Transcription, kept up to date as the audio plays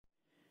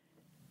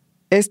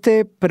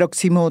Este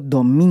próximo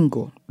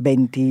domingo,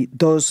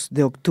 22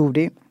 de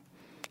octubre,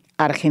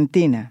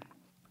 Argentina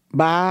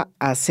va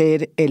a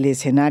ser el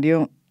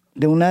escenario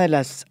de una de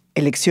las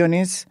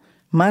elecciones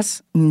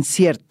más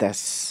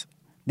inciertas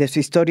de su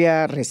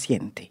historia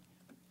reciente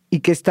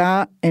y que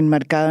está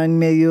enmarcada en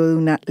medio de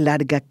una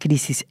larga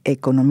crisis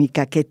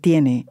económica que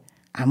tiene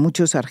a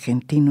muchos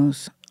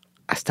argentinos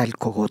hasta el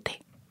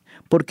cogote,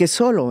 porque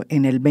solo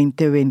en el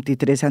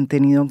 2023 han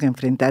tenido que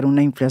enfrentar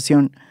una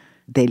inflación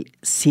del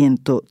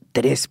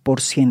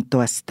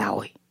 103% hasta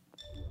hoy.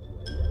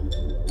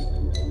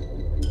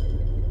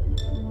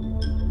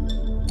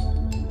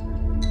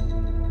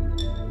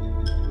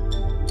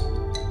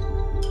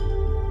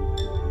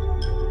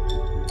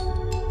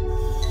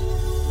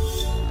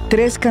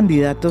 Tres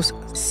candidatos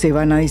se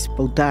van a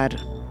disputar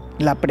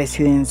la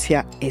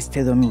presidencia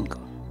este domingo.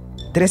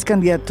 Tres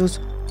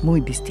candidatos muy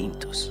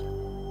distintos.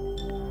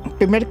 El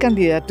primer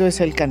candidato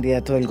es el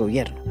candidato del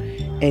gobierno,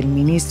 el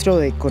ministro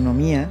de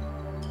Economía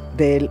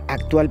del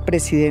actual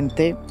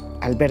presidente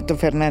Alberto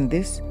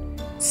Fernández,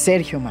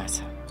 Sergio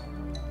Massa.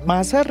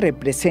 Massa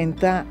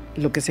representa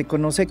lo que se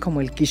conoce como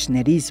el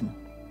kirchnerismo,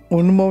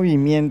 un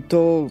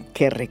movimiento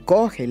que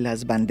recoge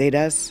las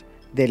banderas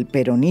del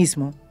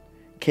peronismo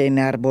que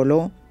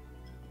enarboló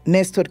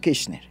Néstor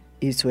Kirchner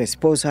y su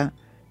esposa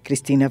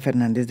Cristina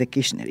Fernández de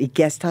Kirchner y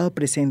que ha estado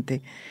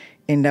presente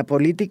en la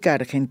política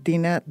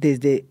argentina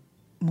desde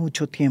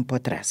mucho tiempo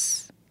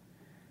atrás.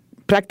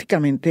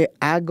 Prácticamente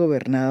ha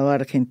gobernado a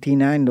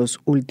Argentina en los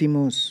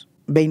últimos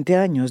 20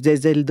 años,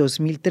 desde el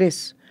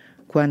 2003,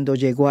 cuando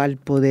llegó al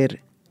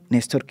poder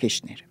Néstor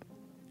Kirchner,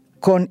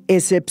 con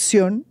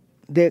excepción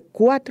de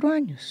 4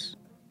 años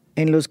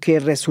en los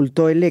que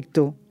resultó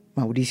electo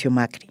Mauricio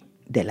Macri,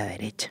 de la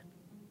derecha.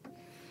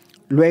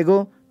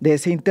 Luego de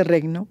ese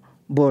interregno,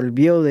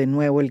 volvió de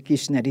nuevo el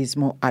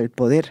kirchnerismo al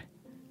poder,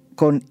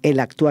 con el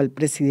actual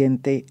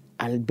presidente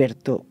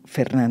Alberto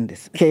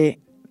Fernández,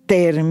 que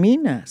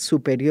termina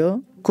su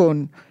periodo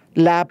con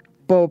la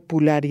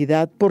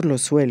popularidad por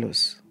los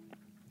suelos,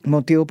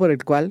 motivo por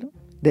el cual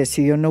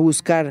decidió no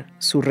buscar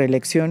su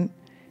reelección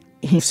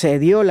y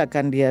cedió la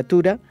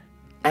candidatura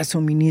a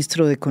su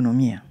ministro de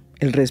Economía,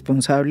 el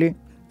responsable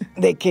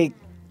de que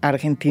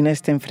Argentina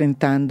esté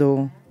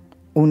enfrentando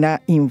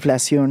una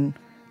inflación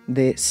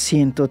de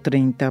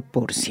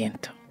 130%.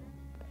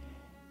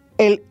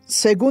 El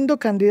segundo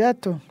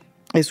candidato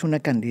es una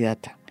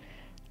candidata,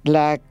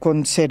 la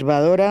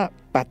conservadora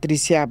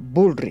Patricia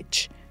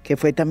Bullrich, que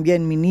fue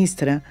también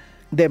ministra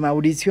de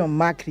Mauricio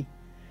Macri.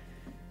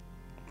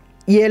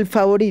 Y el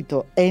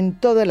favorito en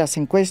todas las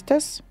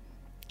encuestas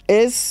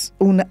es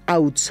un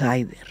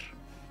outsider,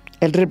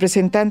 el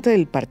representante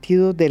del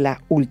partido de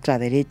la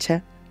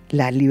ultraderecha,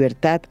 La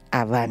Libertad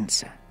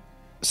Avanza.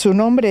 Su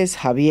nombre es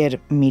Javier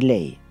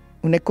Milei,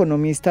 un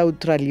economista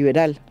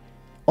ultraliberal,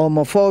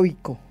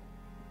 homofóbico,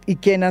 y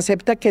quien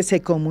acepta que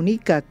se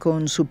comunica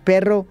con su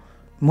perro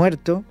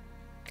muerto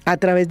a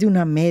través de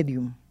una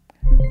medium.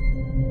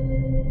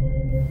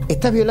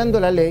 Estás violando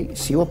la ley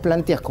si vos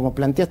planteás como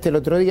planteaste el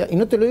otro día, y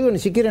no te lo digo ni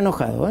siquiera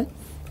enojado,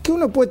 que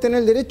uno puede tener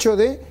el derecho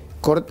de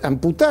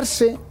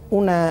amputarse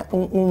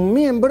un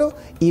miembro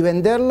y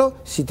venderlo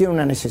si tiene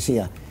una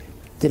necesidad.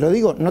 Te lo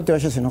digo, no te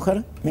vayas a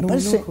enojar. Me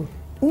parece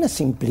una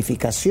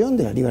simplificación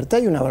de la libertad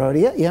y una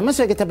barbaridad, y además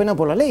hay que estar penado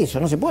por la ley, eso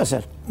no se puede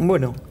hacer.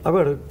 Bueno, a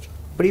ver,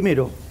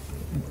 primero,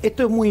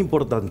 esto es muy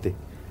importante,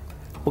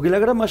 porque la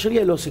gran mayoría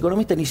de los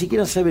economistas ni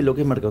siquiera saben lo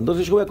que es mercado.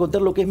 Entonces yo voy a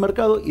contar lo que es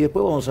mercado y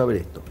después vamos a ver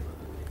esto.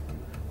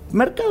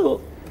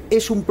 Mercado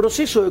es un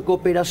proceso de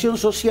cooperación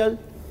social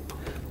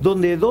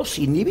donde dos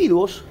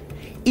individuos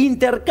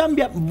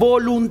intercambian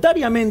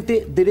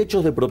voluntariamente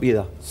derechos de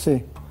propiedad.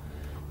 Sí.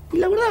 Y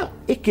la verdad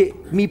es que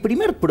mi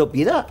primer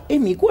propiedad es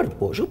mi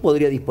cuerpo. Yo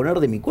podría disponer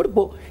de mi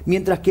cuerpo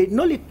mientras que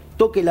no le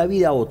toque la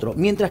vida a otro,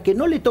 mientras que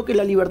no le toque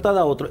la libertad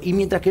a otro y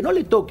mientras que no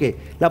le toque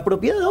la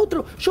propiedad a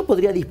otro, yo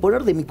podría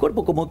disponer de mi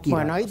cuerpo como quiera.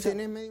 Bueno, ahí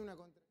tenés medio una...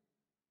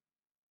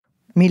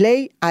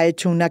 Milei ha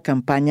hecho una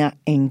campaña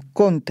en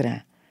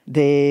contra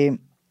del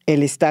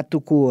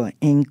statu quo,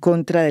 en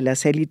contra de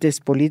las élites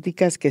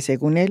políticas que,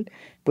 según él,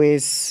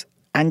 pues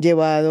han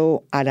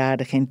llevado a la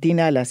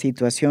Argentina a la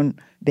situación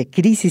de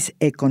crisis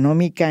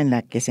económica en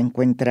la que se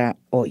encuentra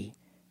hoy.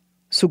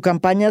 Su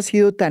campaña ha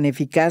sido tan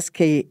eficaz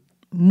que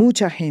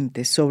mucha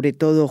gente, sobre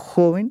todo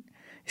joven,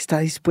 está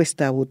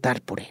dispuesta a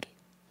votar por él.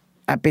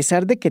 A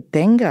pesar de que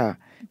tenga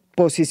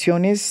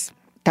posiciones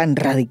tan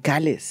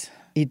radicales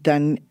y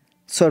tan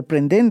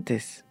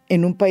sorprendentes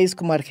en un país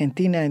como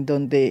Argentina, en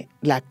donde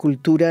la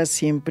cultura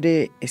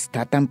siempre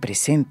está tan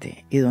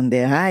presente y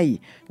donde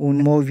hay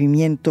un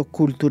movimiento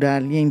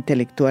cultural e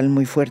intelectual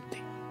muy fuerte.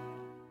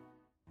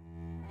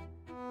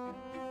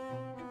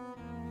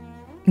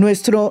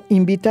 Nuestro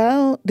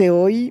invitado de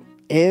hoy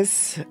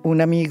es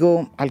un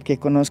amigo al que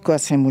conozco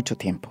hace mucho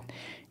tiempo.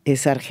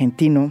 Es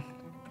argentino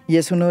y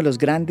es uno de los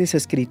grandes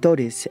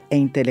escritores e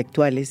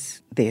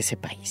intelectuales de ese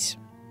país.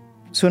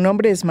 Su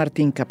nombre es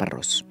Martín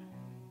Caparrós.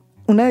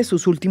 Una de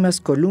sus últimas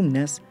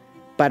columnas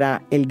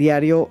para el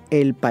diario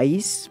El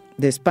País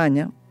de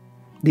España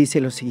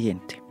dice lo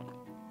siguiente: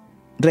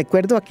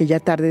 Recuerdo aquella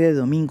tarde de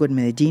domingo en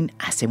Medellín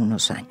hace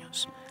unos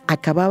años.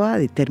 Acababa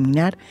de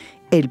terminar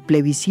el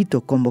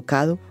plebiscito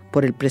convocado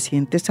por el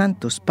presidente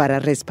Santos para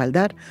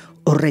respaldar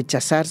o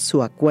rechazar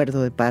su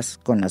acuerdo de paz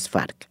con las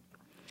FARC.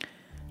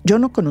 Yo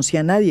no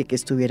conocía a nadie que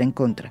estuviera en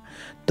contra.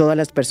 Todas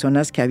las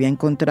personas que había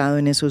encontrado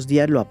en esos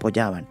días lo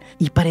apoyaban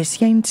y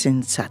parecía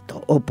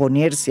insensato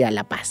oponerse a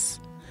la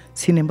paz.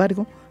 Sin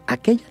embargo,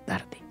 aquella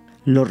tarde,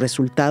 los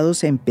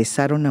resultados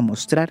empezaron a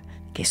mostrar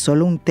que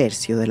solo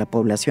 1/3 de la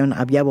población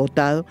había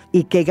votado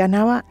y que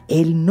ganaba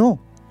el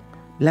no.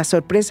 La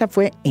sorpresa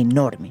fue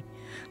enorme.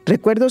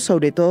 Recuerdo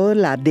sobre todo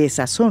la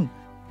desazón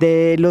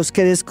de los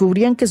que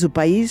descubrían que su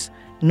país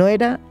no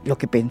era lo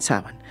que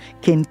pensaban,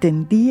 que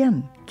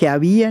entendían que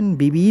habían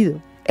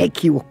vivido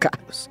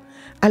equivocados.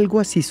 Algo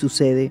así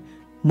sucede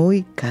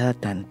muy cada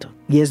tanto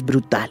y es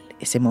brutal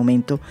ese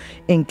momento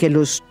en que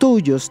los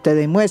tuyos te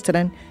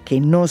demuestran que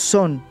no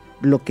son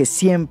lo que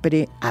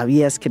siempre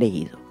habías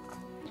creído,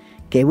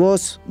 que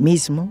vos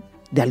mismo,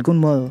 de algún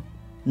modo,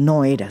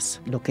 no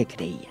eras lo que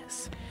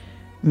creías.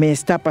 Me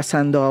está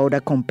pasando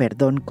ahora con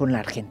perdón con la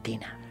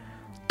Argentina.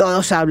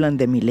 Todos hablan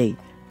de Milei,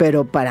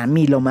 pero para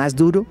mí lo más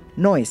duro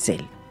no es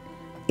él.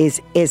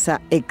 Es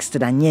esa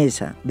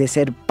extrañeza de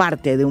ser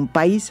parte de un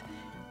país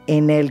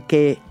en el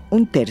que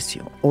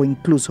 1/3 o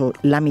incluso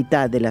la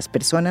mitad de las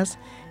personas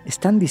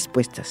están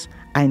dispuestas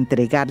a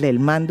entregarle el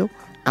mando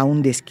a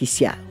un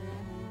desquiciado.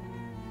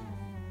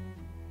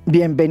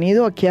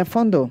 Bienvenido aquí a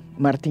fondo,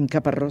 Martín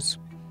Caparrós.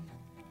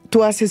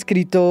 Tú has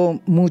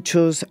escrito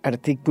muchos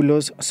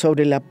artículos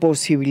sobre la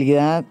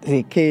posibilidad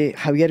de que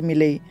Javier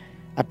Milei,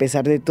 a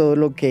pesar de todo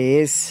lo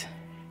que es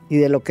y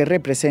de lo que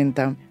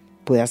representa,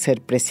 pueda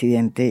ser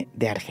presidente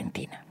de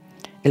Argentina.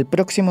 El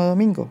próximo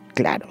domingo,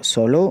 claro,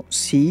 solo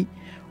si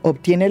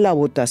obtiene la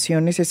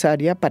votación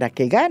necesaria para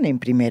que gane en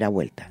primera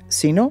vuelta.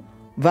 Si no,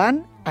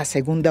 van a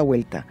segunda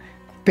vuelta.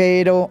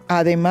 Pero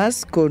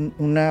además con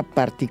una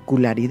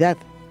particularidad.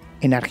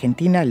 En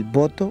Argentina el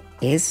voto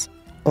es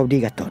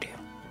obligatorio.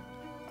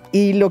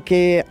 Y lo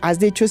que has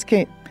dicho es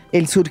que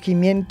el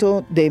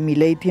surgimiento de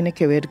Milei tiene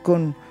que ver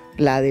con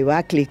la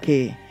debacle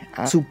que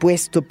ha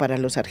supuesto para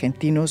los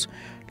argentinos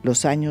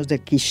los años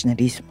del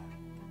kirchnerismo.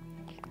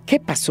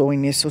 ¿Qué pasó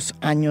en esos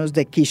años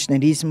de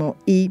kirchnerismo?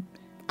 Y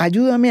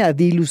ayúdame a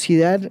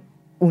dilucidar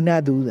una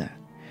duda.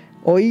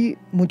 Hoy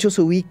muchos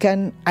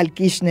ubican al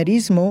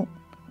kirchnerismo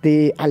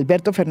de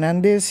Alberto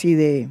Fernández y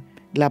de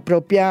la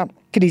propia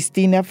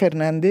Cristina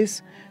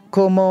Fernández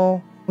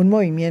como un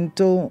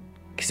movimiento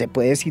que se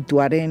puede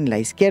situar en la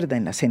izquierda,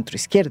 en la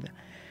centroizquierda.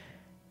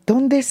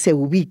 ¿Dónde se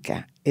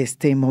ubica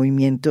este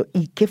movimiento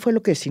y qué fue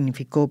lo que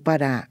significó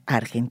para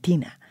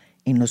Argentina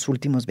en los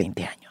últimos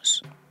 20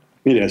 años?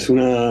 Mira,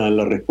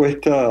 la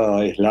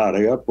respuesta es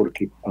larga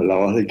porque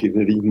hablabas del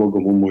kirchnerismo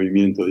como un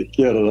movimiento de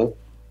izquierda.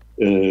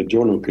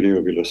 Yo no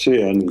creo que lo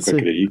sea, nunca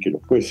creí que lo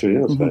fuese,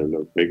 o sea,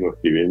 lo vengo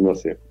escribiendo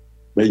hace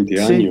 20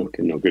 años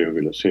que no creo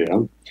que lo sea.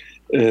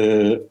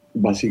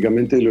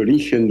 Básicamente el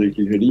origen del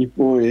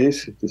kirchnerismo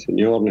es este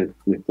señor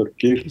Néstor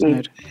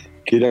Kirchner,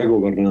 que era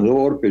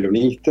gobernador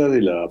peronista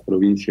de la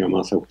provincia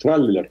más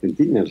austral de la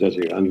Argentina, ya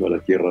llegando a la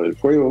Tierra del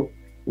Fuego,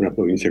 una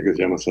provincia que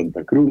se llama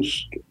Santa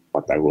Cruz, que es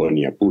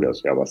Patagonia pura, o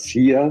sea,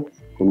 vacía,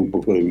 con un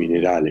poco de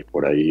minerales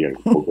por ahí,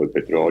 un poco de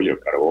petróleo,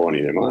 carbón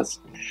y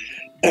demás.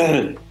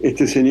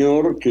 Este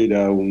señor, que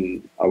era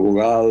un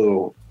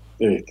abogado,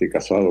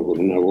 casado con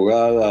una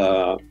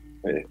abogada,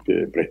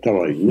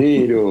 prestaba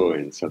dinero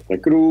en Santa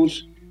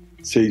Cruz,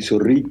 se hizo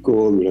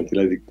rico durante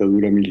la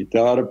dictadura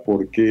militar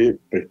porque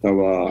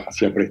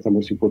hacía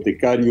préstamos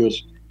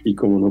hipotecarios y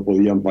como no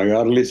podían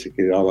pagarle se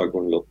quedaba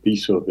con los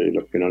pisos de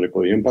los que no le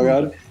podían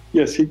pagar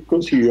y así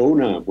consiguió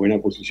una buena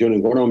posición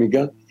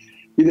económica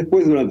y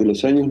después durante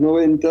los años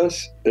 90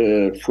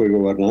 fue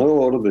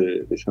gobernador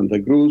de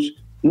Santa Cruz.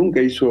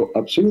 Nunca hizo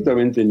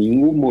absolutamente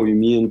ningún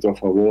movimiento a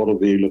favor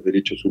de los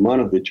derechos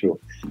humanos. De hecho,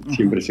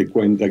 siempre se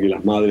cuenta que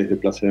las madres de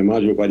Plaza de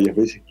Mayo varias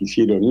veces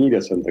quisieron ir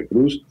a Santa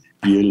Cruz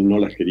y él no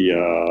las quería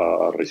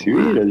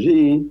recibir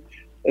allí.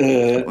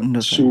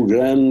 Su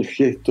gran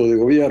gesto de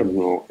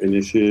gobierno en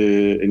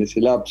ese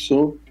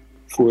lapso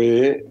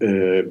fue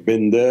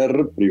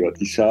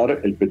privatizar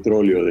el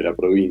petróleo de la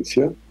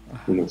provincia.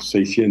 Unos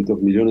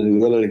 600 millones de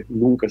dólares,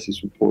 nunca se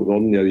supo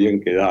dónde habían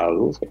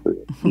quedado, o sea,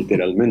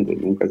 literalmente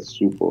nunca se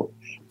supo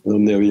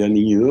dónde habían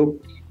ido,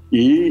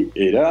 y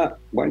era,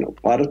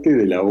 parte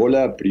de la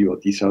ola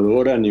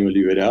privatizadora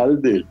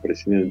neoliberal del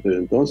presidente de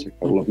entonces,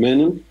 Carlos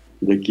Menem,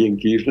 de quien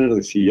Kirchner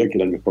decía que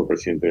era el mejor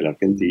presidente de la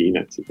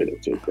Argentina, etcétera,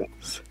 etcétera.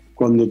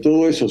 Cuando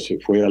todo eso se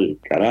fue al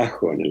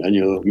carajo en el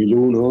año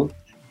 2001,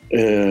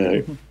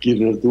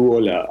 Kirchner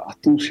tuvo la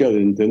astucia de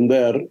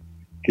entender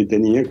que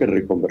tenía que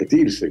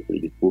reconvertirse, que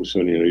el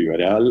discurso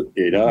neoliberal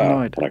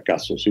era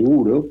fracaso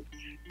seguro,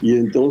 y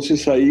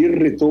entonces ahí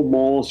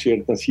retomó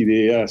ciertas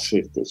ideas,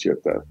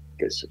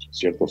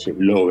 ciertos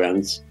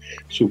eslogans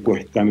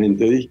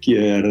supuestamente de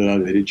izquierda,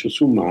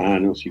 derechos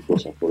humanos y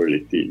cosas por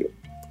el estilo.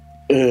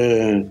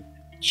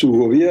 Su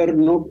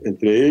gobierno,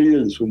 entre él y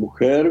el de su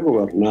mujer,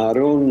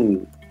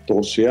 gobernaron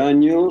 14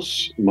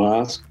 años,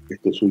 más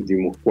estos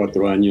últimos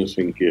 4 años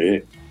en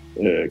que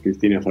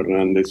Cristina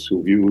Fernández,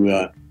 su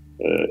viuda,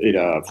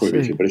 fue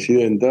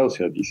vicepresidenta, o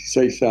sea,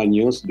 16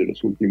 años de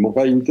los últimos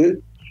 20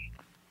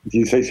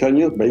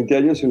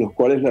 años en los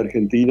cuales la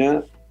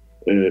Argentina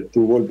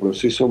tuvo el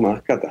proceso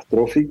más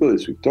catastrófico de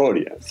su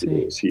historia.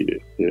 Quiero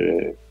decir,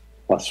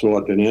 pasó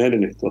a tener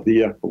en estos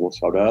días, como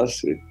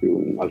sabrás,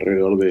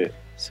 alrededor de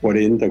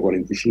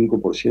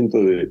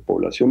 40-45% de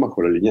población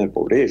bajo la línea de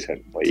pobreza,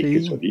 en un país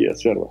que solía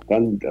ser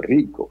bastante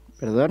rico,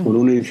 con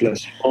una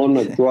inflación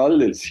actual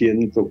del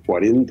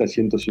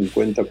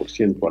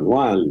 140-150%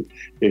 anual.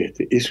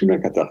 Es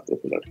una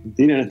catástrofe. La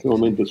Argentina en este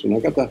momento es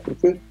una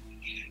catástrofe,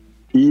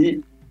 y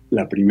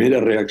la primera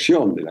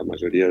reacción de la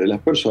mayoría de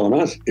las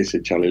personas es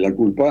echarle la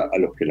culpa a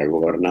los que la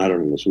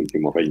gobernaron en los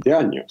últimos 20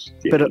 años.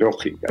 Tiene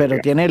lógica. Pero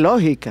tiene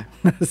lógica.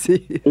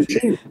 Sí,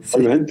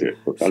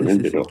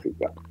 totalmente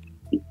lógica.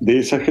 De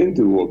esa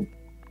gente hubo,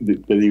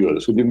 te digo, de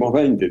los últimos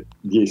 20,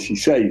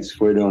 16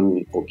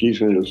 fueron o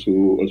Kirchner o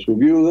su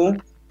viuda,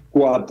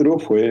 4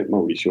 fue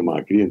Mauricio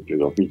Macri entre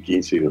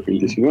 2015 y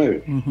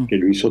 2019, que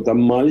lo hizo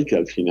tan mal que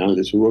al final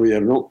de su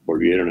gobierno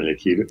volvieron a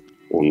elegir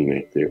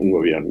un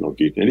gobierno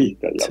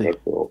kirchnerista, el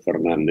Alberto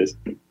Fernández,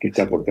 que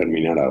está por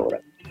terminar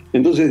ahora.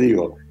 Entonces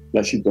digo,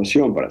 la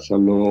situación, para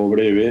hacerlo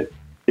breve,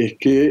 es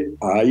que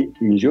hay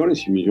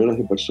millones y millones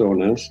de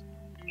personas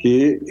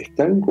que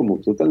están como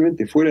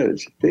totalmente fuera del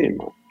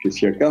sistema, que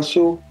si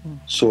acaso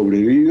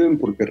sobreviven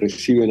porque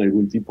reciben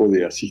algún tipo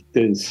de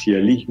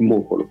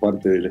asistencialismo por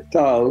parte del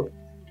Estado,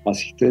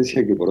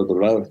 asistencia que por otro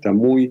lado está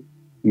muy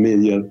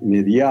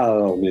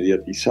mediada o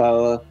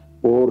mediatizada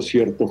por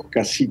ciertos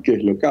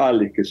caciques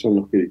locales que son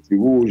los que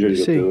distribuyen.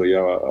 Yo te doy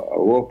a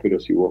vos, pero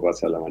si vos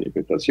vas a la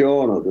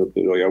manifestación, o yo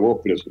te doy a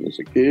vos, pero si no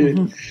sé qué.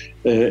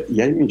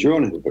 Y hay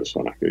millones de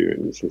personas que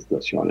viven en esa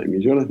situación, hay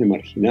millones de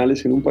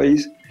marginales en un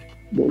país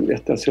donde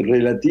hasta hace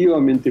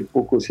relativamente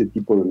poco ese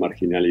tipo de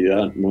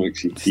marginalidad no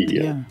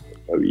existía.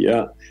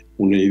 Había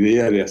una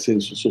idea de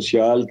ascenso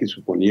social que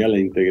suponía la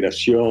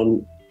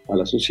integración a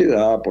la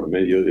sociedad por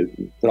medio del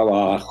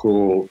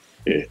trabajo,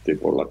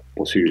 por la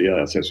posibilidad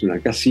de hacerse una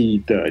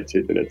casita,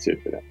 etcétera,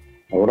 etcétera.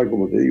 Ahora,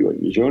 como te digo, hay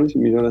millones y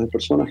millones de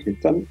personas que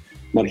están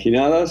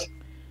marginadas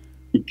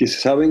y que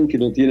saben que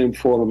no tienen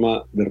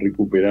forma de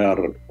recuperar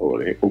o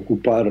de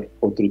ocupar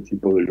otro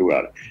tipo de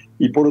lugar.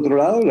 Y por otro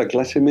lado, la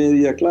clase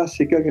media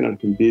clásica, que en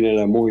Argentina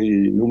era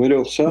muy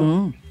numerosa,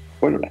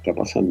 bueno, la está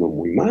pasando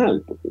muy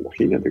mal, porque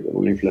imagínate, con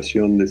una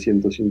inflación de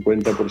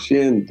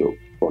 150%,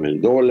 con el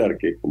dólar,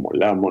 que es como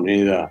la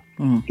moneda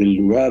del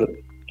lugar,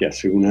 que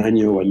hace un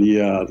año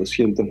valía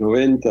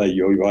 290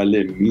 y hoy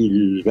vale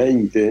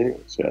 1020,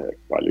 o sea,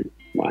 vale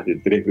más de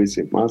 3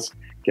 veces más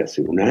que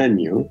hace un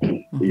año,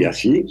 y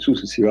así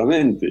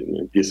sucesivamente.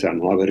 Empieza a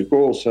no haber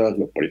cosas,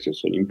 los precios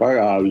son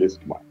impagables.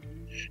 Bueno,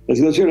 la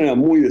situación era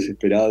muy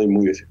desesperada y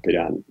muy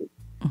desesperante.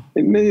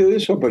 En medio de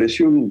eso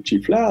apareció un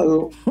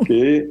chiflado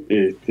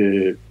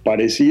que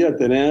parecía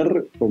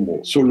tener como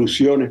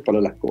soluciones para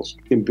las cosas.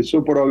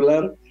 Empezó por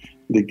hablar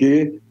de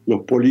que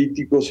los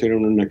políticos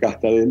eran una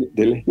casta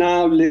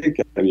deleznable,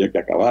 que había que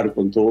acabar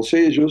con todos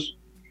ellos,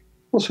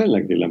 cosa en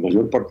la que la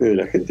mayor parte de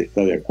la gente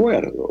está de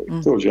acuerdo.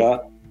 Esto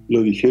ya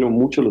lo dijeron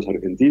mucho los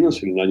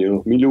argentinos en el año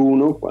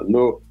 2001,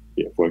 cuando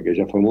fue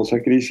aquella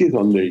famosa crisis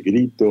donde el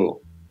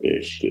grito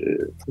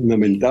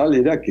fundamental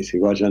era que se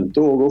vayan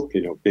todos,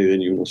 que no quede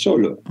ni uno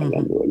solo,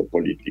 hablando de los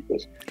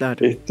políticos.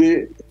 Claro.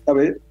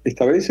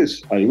 Esta vez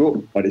es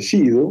algo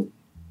parecido,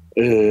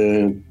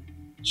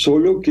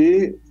 solo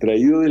que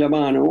traído de la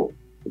mano,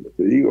 como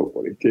te digo,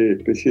 por esta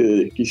especie de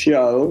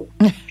desquiciado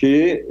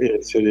que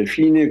se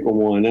define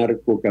como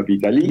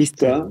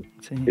anarcocapitalista,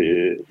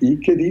 y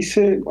que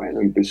dice,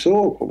 bueno,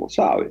 empezó, como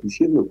sabes,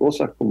 diciendo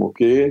cosas como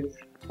que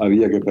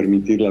había que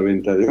permitir la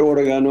venta de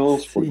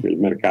órganos, porque el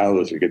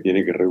mercado es el que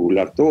tiene que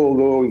regular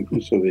todo,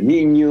 incluso de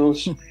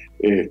niños.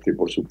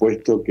 Por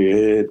supuesto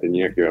que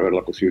tenía que haber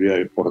la posibilidad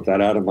de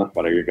portar armas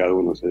para que cada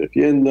uno se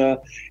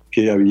defienda,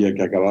 que había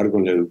que acabar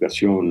con la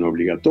educación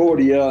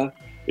obligatoria,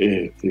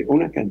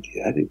 una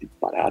cantidad de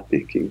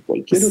disparates que en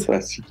cualquier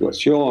otra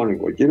situación, en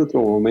cualquier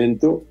otro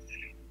momento,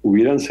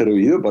 hubieran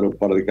servido para un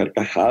par de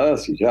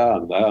carcajadas y ya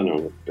andaban,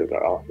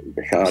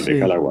 dejar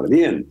el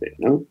aguardiente,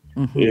 ¿no?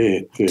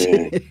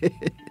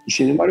 Y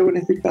sin embargo, en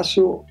este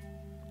caso,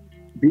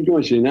 vino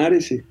a llenar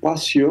ese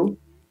espacio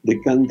de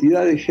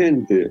cantidad de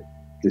gente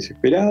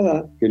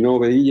desesperada que no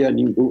ve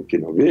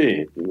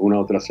ninguna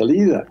otra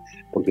salida,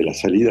 porque las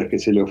salidas que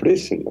se le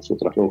ofrecen, las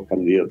otras dos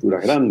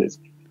candidaturas grandes,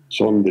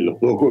 son de los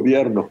dos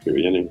gobiernos que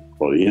vienen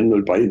jodiendo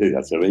el país desde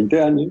hace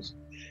 20 años.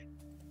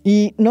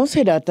 ¿Y no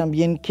será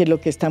también que lo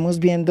que estamos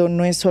viendo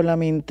no es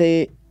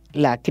solamente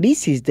la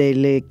crisis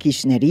del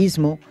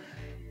kirchnerismo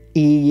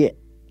y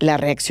la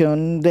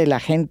reacción de la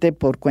gente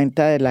por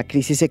cuenta de la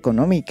crisis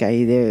económica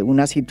y de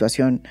una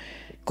situación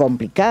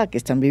complicada que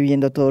están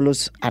viviendo todos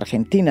los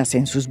argentinos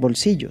en sus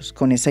bolsillos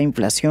con esa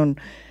inflación,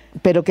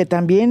 pero que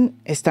también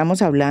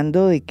estamos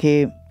hablando de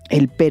que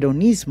el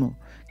peronismo,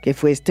 que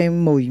fue este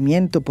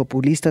movimiento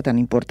populista tan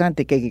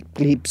importante que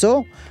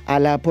eclipsó a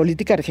la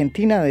política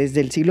argentina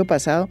desde el siglo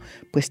pasado,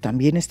 pues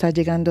también está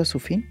llegando a su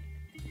fin.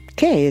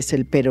 ¿Qué es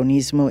el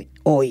peronismo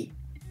hoy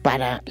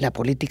para la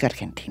política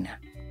argentina?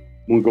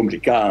 Muy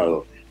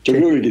complicado. Yo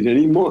creo que el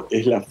kirchnerismo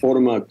es la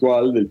forma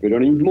actual del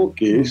peronismo,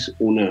 que es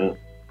un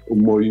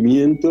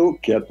movimiento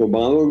que ha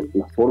tomado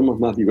las formas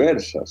más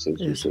diversas en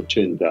sus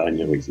 80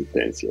 años de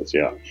existencia. O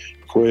sea,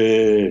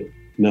 fue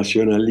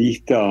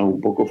nacionalista,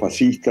 un poco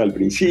fascista al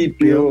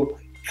principio,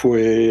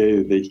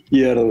 fue de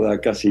izquierda,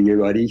 casi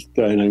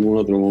guevarista en algún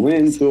otro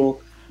momento,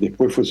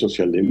 después fue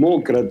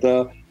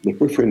socialdemócrata,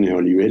 después fue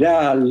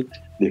neoliberal,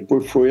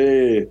 después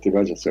fue,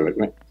 vaya a saber,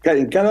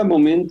 en cada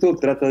momento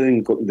trata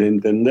de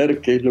entender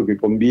qué es lo que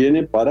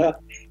conviene para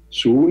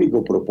su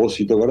único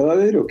propósito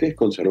verdadero, que es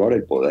conservar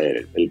el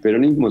poder. El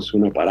peronismo es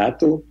un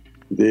aparato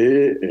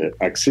de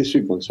acceso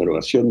y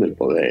conservación del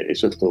poder,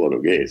 eso es todo lo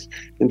que es.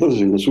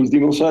 Entonces, en los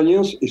últimos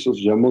años, eso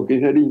se llamó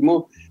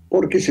kirchnerismo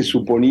porque se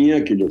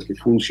suponía que lo que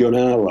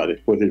funcionaba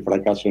después del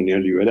fracaso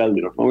neoliberal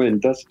de los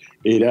 90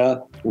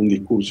 era un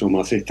discurso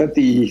más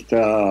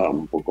estatista,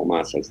 un poco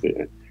más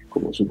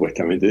como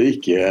supuestamente de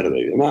izquierda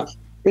y demás.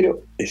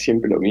 Pero es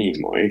siempre lo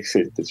mismo,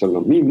 son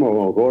los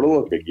mismos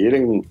gordos que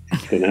quieren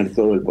tener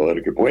todo el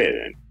poder que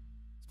pueden.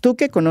 Tú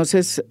que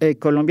conoces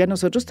Colombia,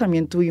 nosotros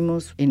también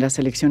tuvimos en las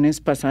elecciones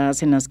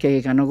pasadas en las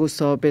que ganó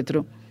Gustavo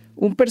Petro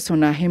un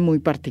personaje muy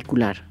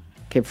particular,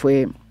 que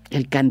fue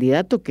el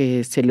candidato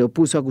que se le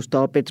opuso a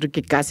Gustavo Petro y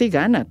que casi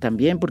gana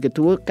también, porque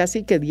tuvo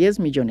casi que 10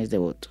 millones de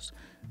votos.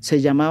 Se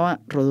llamaba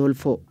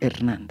Rodolfo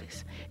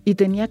Hernández y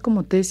tenía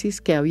como tesis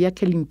que había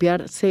que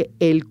limpiarse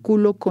el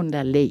culo con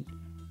la ley,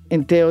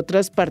 entre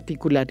otras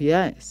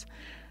particularidades.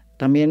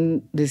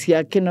 También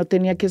decía que no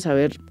tenía que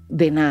saber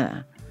de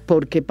nada,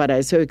 porque para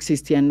eso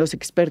existían los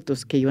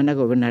expertos que iban a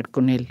gobernar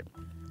con él.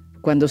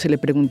 Cuando se le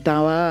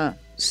preguntaba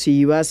si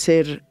iba a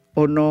hacer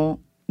o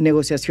no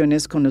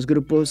negociaciones con los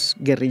grupos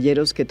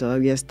guerrilleros que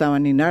todavía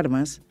estaban en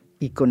armas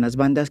y con las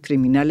bandas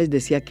criminales,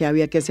 decía que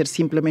había que hacer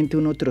simplemente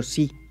un otro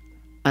sí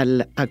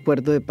al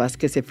acuerdo de paz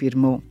que se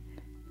firmó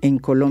en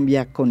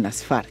Colombia con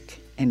las FARC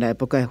en la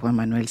época de Juan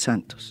Manuel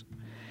Santos.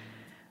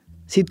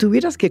 Si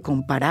tuvieras que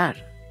comparar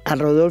a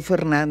Rodolfo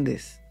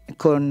Hernández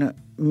con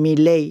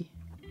Milei,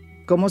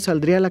 ¿cómo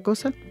saldría la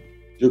cosa?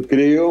 Yo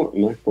creo,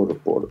 no es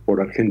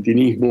por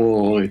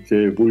argentinismo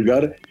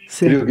vulgar,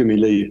 sí. Creo que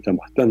Milei está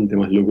bastante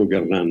más loco que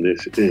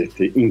Hernández,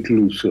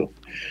 incluso.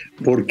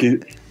 Porque,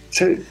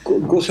 ¿sabe?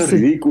 Cosas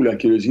ridículas,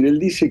 quiero decir. Él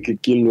dice que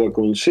quien lo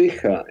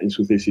aconseja en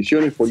sus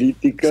decisiones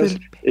políticas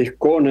es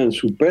Conan,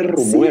 su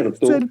perro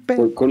muerto,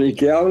 con el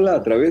que habla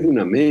a través de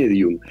una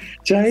medium.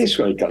 Ya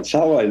eso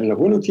alcanzaba, en los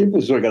buenos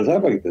tiempos eso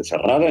alcanzaba para que te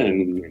encerraran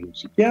en un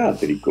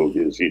psiquiátrico,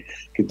 quiero decir.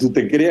 Que tú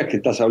te creas que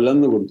estás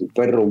hablando con tu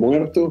perro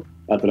muerto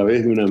a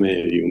través de una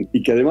medium.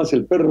 Y que además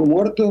el perro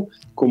muerto,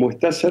 como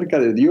está cerca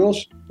de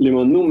Dios, le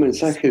mandó un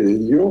mensaje de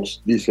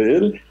Dios, dice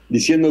él,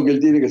 diciendo que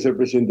él tiene que ser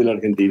presidente de la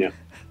Argentina.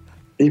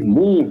 Es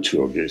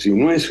mucho, que si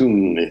no es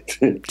un...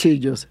 Sí,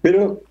 yo sé.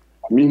 Pero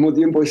al mismo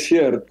tiempo es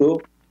cierto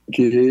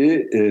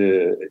que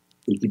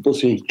el tipo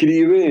se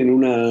inscribe en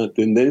una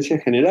tendencia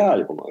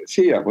general, como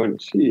decía. Bueno,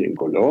 sí, en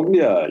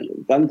Colombia y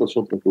en tantos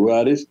otros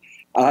lugares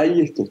hay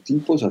estos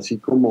tipos así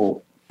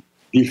como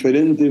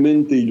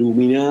diferentemente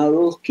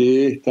iluminados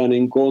que están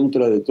en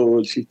contra de todo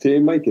el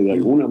sistema y que de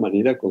alguna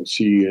manera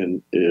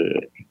consiguen,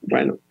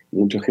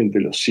 mucha gente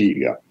los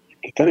siga,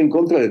 que están en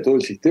contra de todo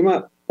el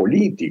sistema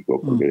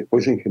político, porque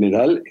después en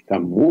general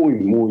están muy,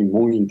 muy,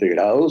 muy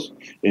integrados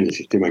en el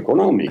sistema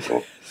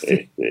económico.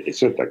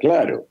 Eso está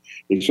claro.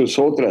 Eso es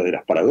otra de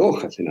las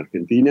paradojas. En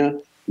Argentina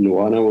lo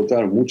van a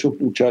votar muchos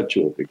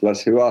muchachos de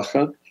clase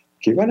baja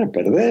que van a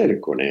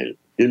perder con él.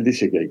 Él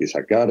dice que hay que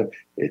sacar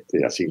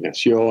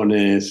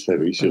asignaciones,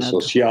 servicios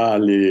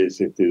sociales,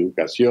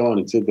 educación,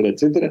 etcétera,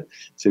 etcétera.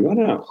 Se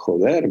van a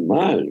joder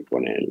mal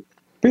con él.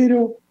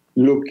 Pero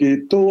lo que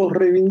todos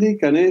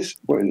reivindican es,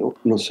 bueno,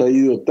 nos ha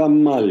ido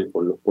tan mal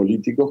con los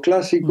políticos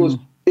clásicos,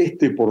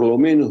 por lo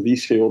menos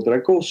dice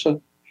otra cosa,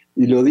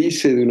 y lo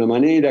dice de una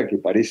manera que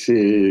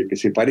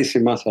se parece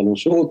más a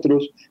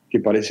nosotros, que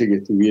parece que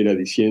estuviera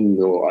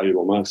diciendo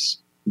algo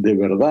más de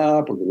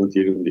verdad, porque no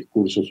tiene un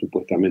discurso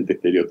supuestamente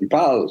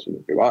estereotipado,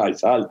 sino que va y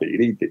salta y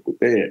grita y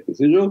putea, qué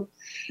sé yo.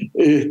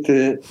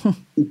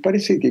 Y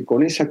parece que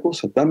con esa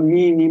cosa tan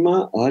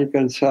mínima ha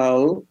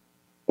alcanzado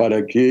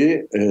para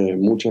que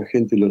mucha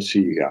gente lo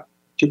siga.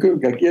 Yo creo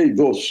que aquí hay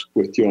dos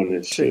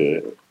cuestiones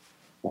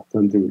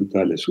bastante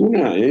brutales.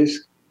 Una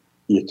es,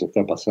 y esto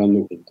está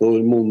pasando en todo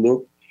el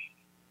mundo,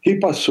 ¿qué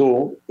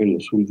pasó en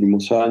los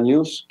últimos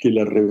años que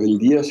la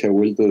rebeldía se ha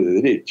vuelto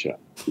de derecha?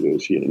 Quiero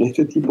decir, en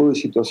este tipo de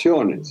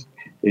situaciones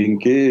en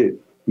que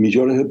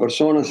millones de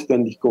personas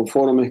están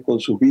disconformes con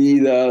sus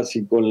vidas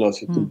y con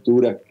las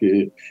estructuras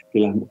que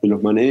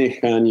los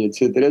manejan, y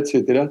etcétera,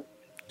 etcétera,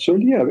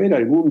 solía haber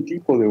algún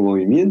tipo de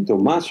movimiento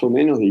más o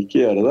menos de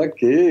izquierda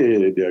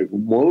que de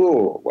algún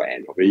modo,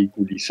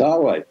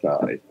 vehiculizaba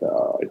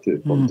este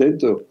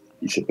descontento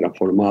y se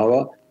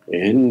transformaba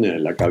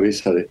en la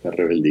cabeza de esta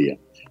rebeldía.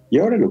 Y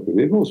ahora lo que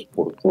vemos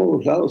por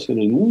todos lados en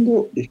el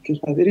mundo es que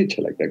es la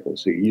derecha la que ha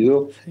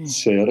conseguido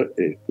ser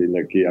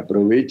la que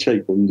aprovecha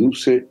y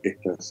conduce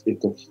estas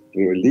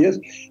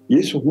rebeldías. Y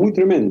eso es muy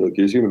tremendo.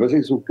 Quiero decir, me parece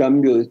que es un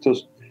cambio de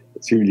estos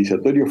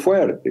civilizatorios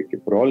fuertes, que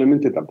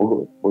probablemente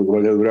tampoco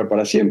vaya a durar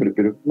para siempre,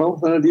 pero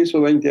vamos a dar 10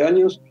 o 20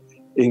 años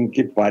en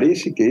que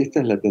parece que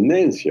esta es la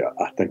tendencia,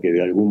 hasta que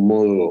de algún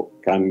modo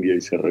cambie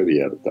y se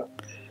revierta.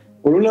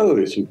 Por un lado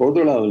eso, y por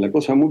otro lado, en la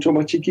cosa mucho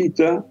más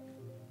chiquita,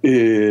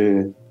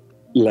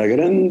 la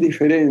gran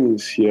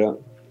diferencia,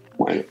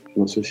 bueno,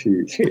 no sé si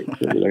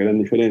la gran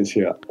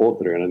diferencia,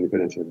 otra gran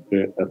diferencia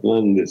entre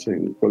Hernández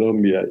en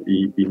Colombia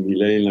y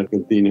Milei en la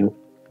Argentina,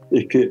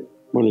 es que,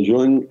 bueno,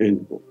 yo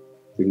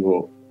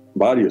tengo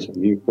varios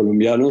amigos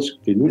colombianos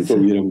que nunca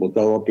hubieran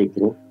votado a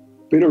Petro,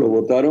 pero lo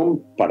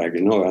votaron para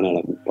que no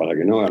ganara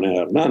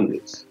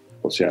Hernández.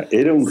 O sea,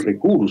 era un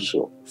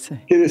recurso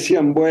que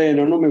decían,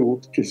 bueno, no me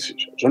gusta, qué sé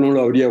yo no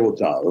lo habría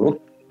votado,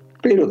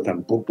 pero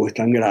tampoco es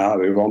tan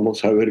grave,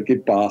 vamos a ver qué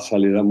pasa,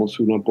 le damos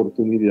una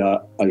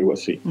oportunidad, algo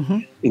así.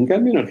 Uh-huh. En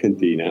cambio, en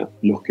Argentina,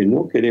 los que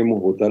no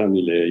queremos votar a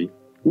Milei,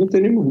 no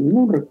tenemos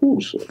ningún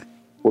recurso,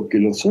 porque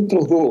los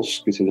otros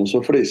dos que se nos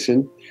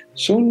ofrecen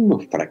son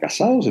unos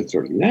fracasados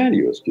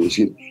extraordinarios. Quiero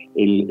decir,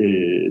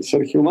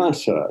 Sergio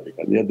Massa, el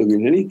candidato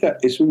kirchnerista,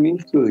 es un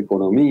ministro de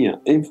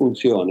Economía en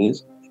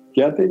funciones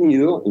que ha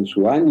tenido en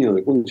su año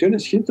de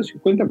funciones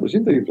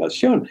 150% de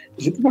inflación.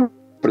 Ese tipo de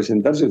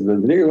presentarse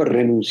tendría que haber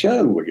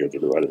renunciado en cualquier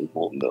otro lugar del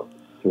mundo.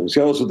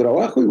 Renunciado a su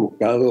trabajo y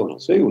buscado, no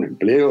sé, un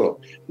empleo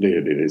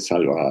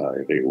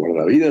de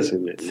guardavidas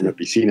en una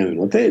piscina de un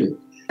hotel.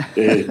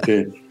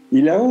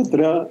 Y la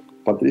otra,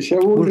 Patricia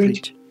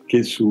Bullrich,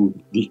 que su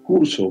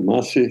discurso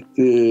más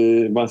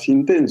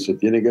intenso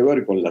tiene que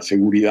ver con la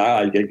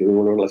seguridad, y que hay que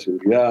devolver la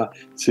seguridad,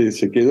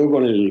 se quedó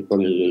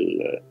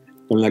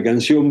con la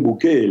canción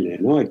Bukele,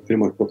 ¿no?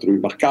 Tenemos que construir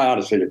más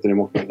cárceles,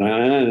 tenemos que...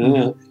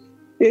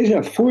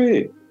 Ella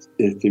fue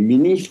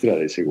ministra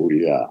de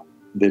Seguridad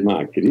de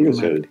Macri, o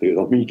sea, entre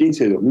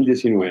 2015 y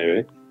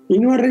 2019, y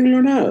no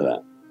arregló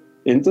nada.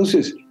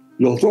 Entonces,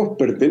 los dos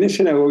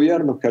pertenecen a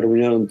gobiernos que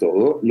arruinaron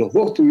todo, los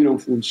dos tuvieron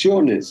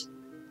funciones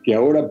que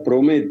ahora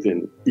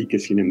prometen y que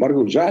sin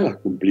embargo ya las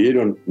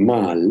cumplieron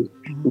mal.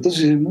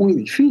 Entonces es muy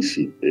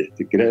difícil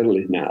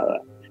creerles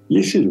nada. Y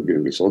ese yo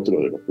creo que es otro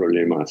de los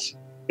problemas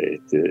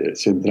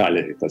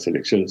centrales de estas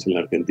elecciones en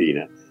la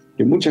Argentina.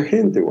 Que mucha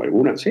gente, o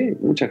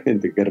mucha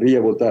gente querría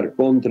votar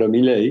contra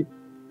Milei,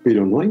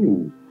 pero no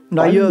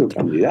hay otro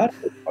candidato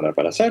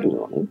para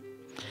hacerlo, ¿no?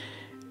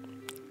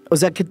 O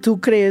sea, que tú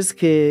crees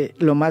que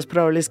lo más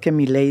probable es que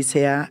Milei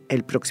sea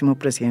el próximo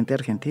presidente de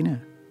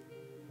Argentina.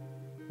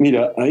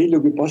 Mira, ahí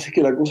lo que pasa es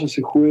que la cosa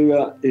se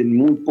juega en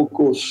muy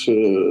pocos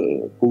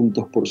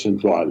puntos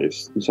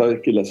porcentuales. Tú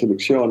sabes que las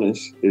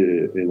elecciones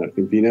en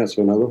Argentina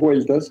son a 2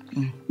 vueltas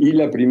y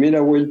la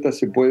primera vuelta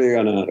se puede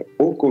ganar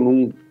o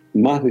con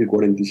más del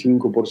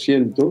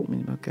 45%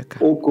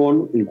 o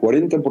con el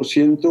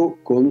 40%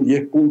 con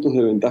 10 puntos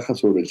de ventaja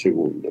sobre el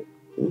segundo.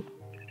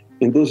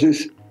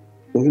 Entonces,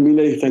 los de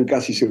Milei están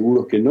casi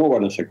seguros que no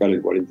van a sacar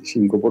el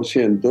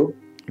 45%,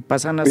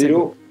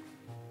 pero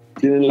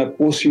tienen la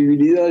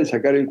posibilidad de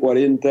sacar el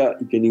 40%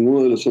 y que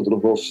ninguno de los otros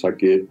dos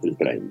saque el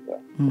 30%.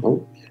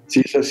 ¿no?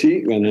 Si es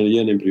así,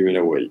 ganarían en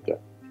primera vuelta.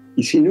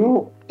 Y si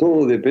no,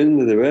 todo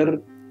depende de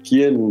ver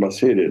quién va a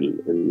ser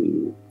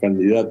el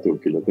candidato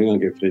que lo tenga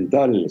que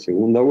enfrentar en la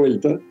segunda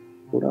vuelta.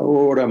 Por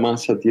ahora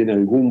Massa tiene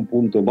algún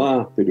punto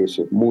más, pero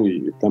eso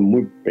están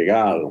muy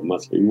pegados,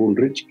 Massa y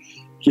Bullrich.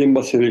 ¿Quién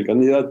va a ser el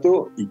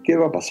candidato y qué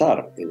va a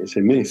pasar en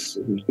ese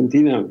mes? En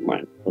Argentina,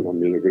 bueno,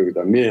 Colombia yo creo que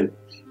también.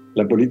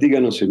 La política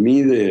no se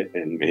mide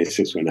en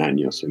meses o en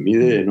años, se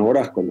mide en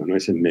horas cuando no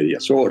es en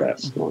medias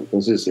horas, ¿no?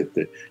 Entonces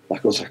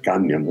las cosas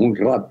cambian muy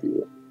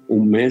rápido.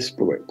 Un mes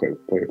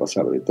puede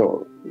pasar de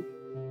todo.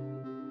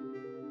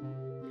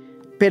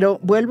 Pero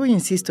vuelvo e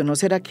insisto, ¿no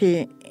será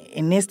que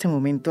en este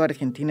momento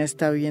Argentina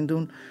está viviendo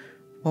un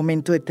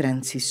momento de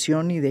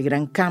transición y de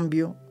gran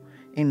cambio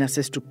en las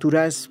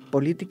estructuras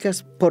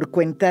políticas por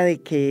cuenta de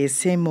que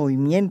ese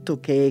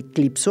movimiento que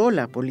eclipsó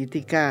la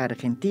política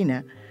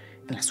argentina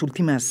en las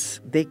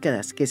últimas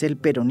décadas, que es el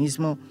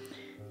peronismo,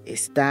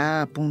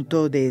 está a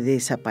punto de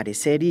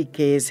desaparecer y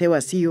que ese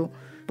vacío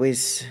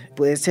pues,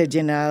 puede ser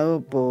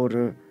llenado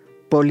por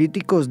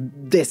políticos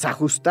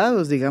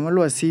desajustados,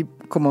 digámoslo así,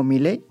 como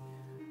Milei?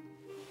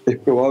 Es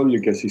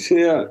probable que así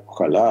sea,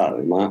 ojalá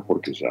además,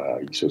 porque ya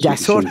hizo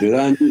suficiente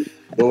daño,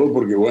 todo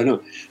porque bueno,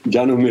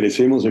 ya nos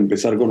merecemos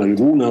empezar con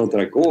alguna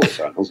otra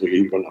cosa, no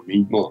seguir con lo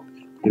mismo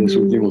en los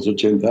últimos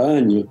 80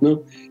 años,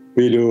 ¿no?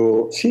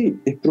 Pero sí,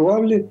 es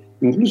probable,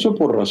 incluso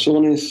por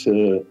razones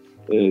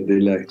de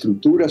la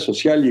estructura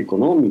social y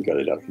económica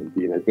de la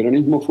Argentina. El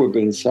peronismo fue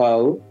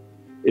pensado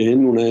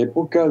en una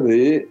época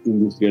de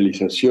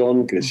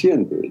industrialización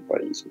creciente del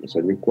país. En los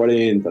años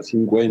 40,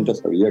 50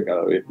 había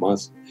cada vez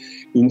más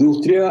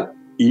industria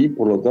y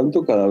por lo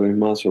tanto cada vez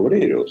más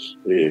obreros.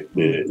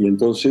 Y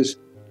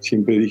entonces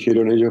siempre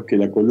dijeron ellos que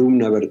la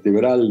columna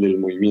vertebral del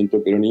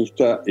movimiento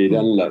peronista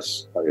eran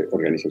las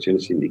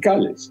organizaciones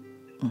sindicales.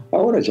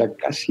 Ahora ya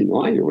casi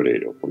no hay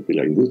obreros, porque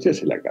la industria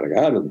se la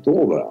cargaron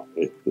toda.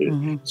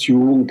 Si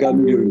hubo un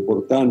cambio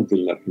importante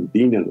en la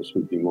Argentina en los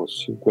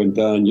últimos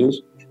 50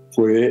 años,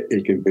 fue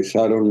el que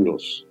empezaron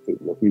los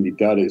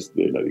militares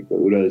de la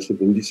dictadura del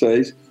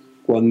 76,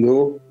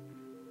 cuando,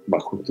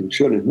 bajo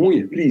instrucciones muy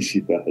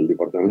explícitas del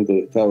Departamento de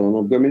Estado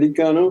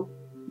norteamericano,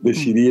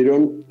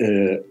 decidieron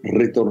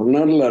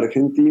retornar la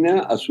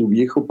Argentina a su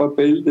viejo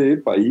papel de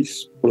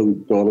país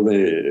productor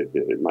de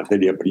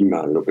materia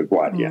prima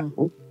agropecuaria,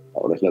 ¿no?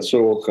 Ahora es la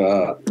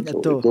soja,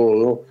 sobre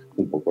todo,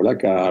 un poco la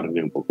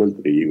carne, un poco el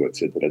trigo,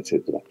 etcétera,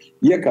 etcétera.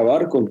 Y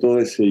acabar con todo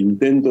ese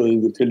intento de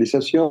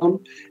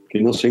industrialización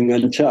que no se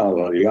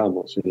enganchaba,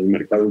 digamos, en el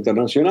mercado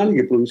internacional y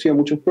que producía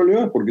muchos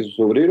problemas porque esos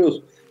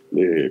obreros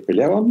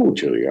peleaban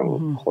mucho,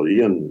 digamos,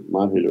 jodían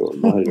más de lo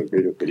que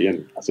ellos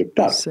querían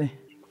aceptar. Sí.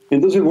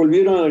 Entonces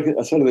volvieron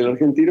a hacer de la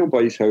Argentina un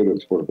país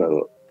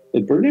agroexportador.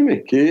 El problema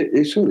es que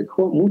eso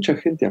dejó a mucha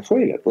gente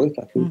afuera, toda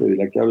esta gente de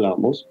la que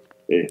hablamos,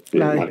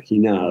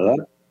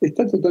 marginada,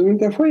 está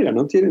totalmente afuera,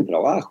 no tienen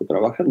trabajo,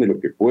 trabajan de lo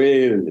que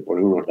pueden, de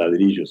poner unos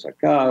ladrillos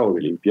acá, o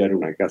de limpiar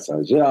una casa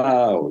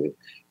allá, o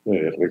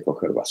de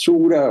recoger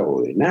basura,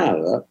 o de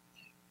nada.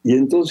 Y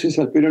entonces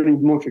al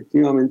peronismo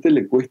efectivamente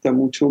le cuesta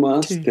mucho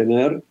más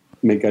tener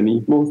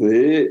mecanismos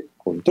de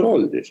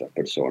control de esas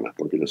personas,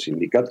 porque los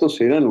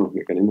sindicatos eran unos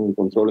mecanismos de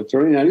control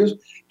extraordinarios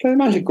que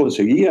además les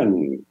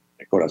conseguían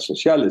mejoras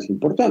sociales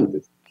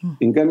importantes.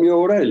 En cambio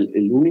ahora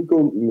el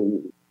único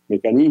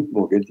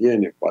mecanismo que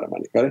tiene para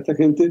manejar a esta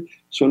gente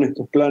son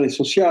estos planes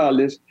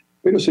sociales,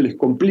 pero se les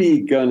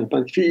complican, es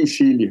más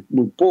difícil, y es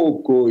muy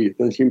poco, y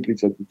están siempre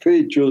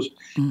insatisfechos,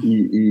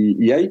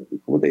 y hay,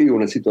 como te digo,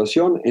 una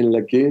situación en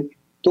la que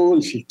todo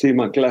el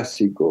sistema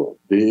clásico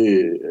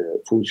de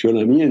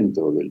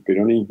funcionamiento del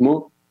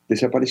peronismo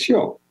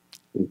desapareció.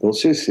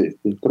 Entonces es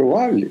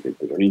probable que el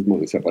peronismo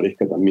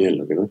desaparezca también.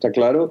 Lo que no está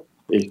claro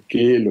es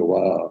que lo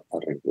va a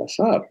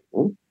reemplazar,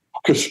 ¿no?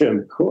 Que sea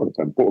mejor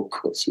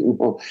tampoco,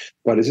 sino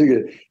parece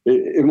que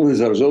hemos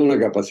desarrollado una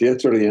capacidad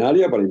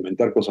extraordinaria para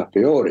inventar cosas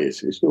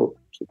peores. Eso,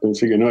 yo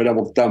pensé que no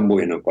éramos tan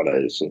buenos para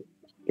eso,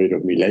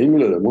 pero Milei me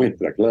lo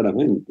demuestra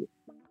claramente.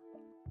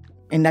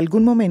 En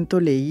algún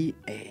momento leí,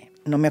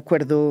 no me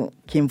acuerdo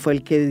quién fue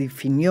el que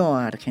definió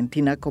a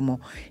Argentina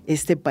como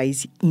este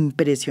país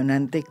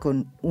impresionante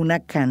con una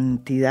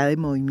cantidad de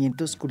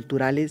movimientos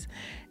culturales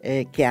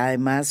que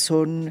además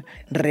son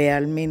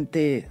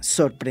realmente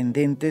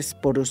sorprendentes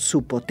por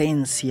su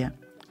potencia,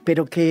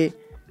 pero que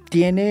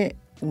tiene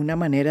una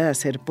manera de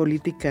hacer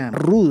política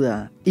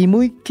ruda y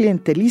muy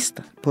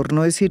clientelista, por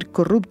no decir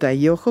corrupta.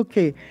 Y ojo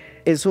que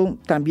eso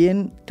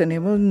también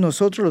tenemos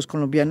nosotros los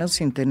colombianos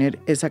sin tener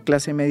esa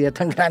clase media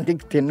tan grande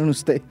que tienen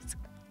ustedes.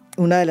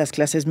 Una de las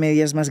clases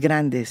medias más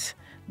grandes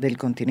del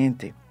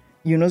continente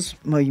y unos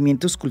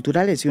movimientos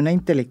culturales y una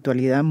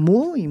intelectualidad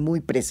muy,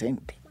 muy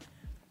presente.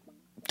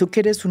 Tú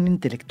que eres un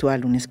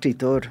intelectual, un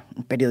escritor,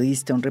 un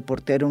periodista, un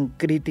reportero, un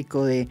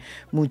crítico de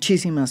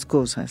muchísimas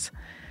cosas,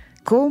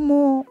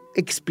 ¿cómo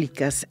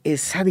explicas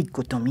esa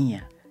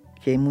dicotomía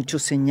que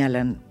muchos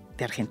señalan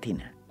de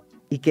Argentina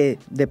y que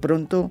de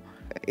pronto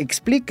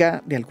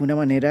explica de alguna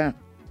manera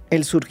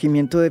el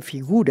surgimiento de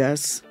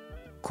figuras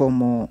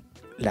como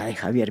la de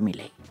Javier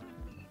Milei?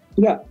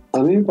 Mira,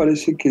 a mí me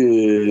parece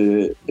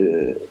que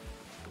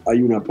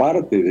hay una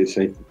parte de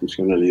esa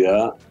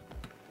institucionalidad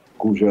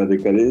cuya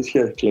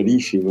decadencia es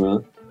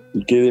clarísima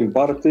y que en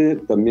parte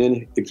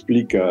también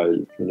explica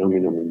el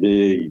fenómeno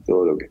Milei y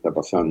todo lo que está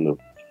pasando.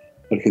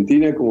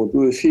 Argentina, como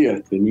tú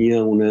decías,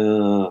 tenía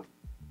un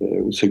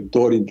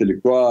sector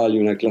intelectual y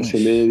una clase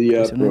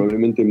media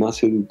probablemente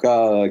más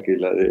educada que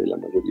la de la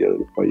mayoría de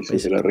los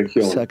países de la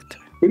región. Exacto.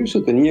 Pero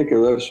eso tenía que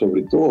ver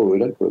sobre todo,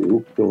 era el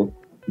producto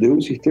de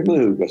un sistema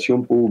de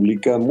educación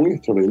pública muy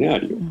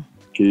extraordinario,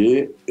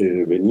 que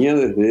venía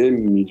desde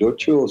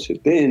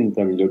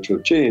 1870,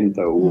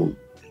 1880, hubo un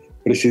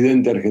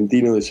presidente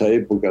argentino de esa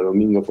época,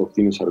 Domingo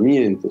Faustino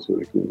Sarmiento,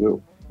 sobre quien yo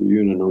escribí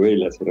una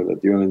novela hace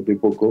relativamente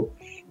poco,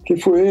 que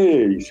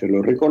fue, y se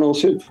lo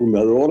reconoce, el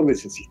fundador de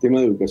ese sistema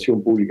de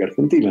educación pública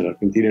argentina. La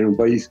Argentina era un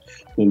país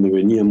donde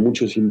venían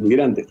muchos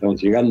inmigrantes, estaban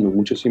llegando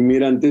muchos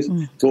inmigrantes,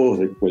 todos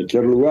de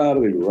cualquier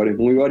lugar, de lugares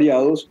muy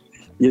variados,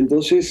 y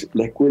entonces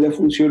la escuela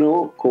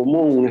funcionó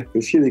como una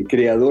especie de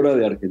creadora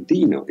de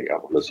argentinos,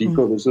 digamos. Los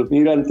hijos de esos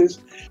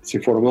migrantes se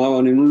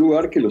formaban en un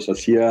lugar que los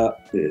hacía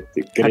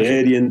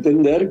creer y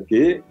entender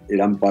que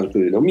eran parte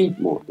de lo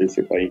mismo, de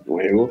ese país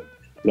nuevo,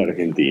 la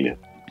Argentina.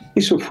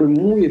 Eso fue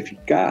muy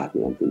eficaz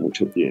durante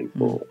mucho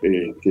tiempo.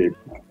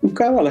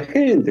 Educaba a la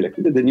gente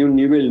tenía un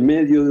nivel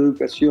medio de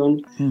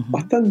educación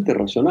bastante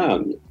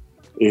razonable.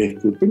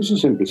 Pero eso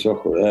se empezó a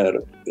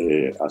joder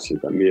hace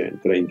también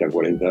 30,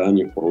 40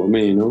 años por lo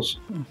menos.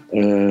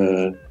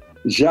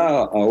 Ya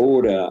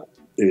ahora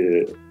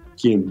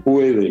quien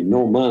puede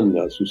no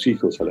manda a sus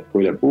hijos a la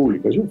escuela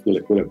pública. Yo fui a la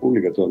escuela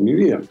pública toda mi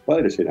vida. Mis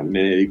padres eran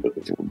médicos,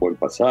 tenían un buen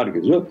pasar,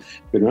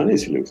 pero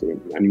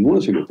a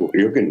ninguno se le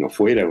ocurrió que no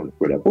fuera una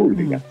escuela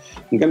pública.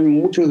 En cambio,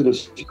 muchos de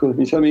los hijos de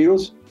mis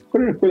amigos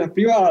fueron escuelas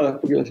privadas,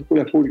 porque las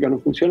escuelas públicas no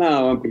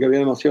funcionaban, porque había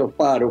demasiados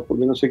paros,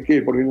 porque no sé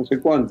qué, porque no sé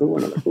cuánto.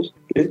 Bueno, la cosa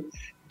es que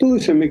todo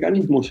ese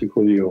mecanismo se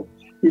jodió.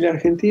 Y la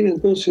Argentina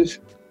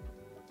entonces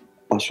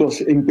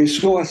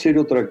empezó a hacer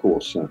otra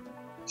cosa.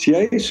 Si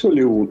a eso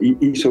le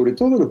y sobre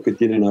todo los que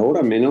tienen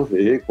ahora menos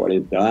de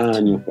 40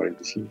 años,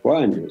 45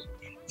 años,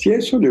 si a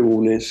eso le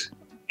unes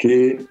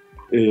que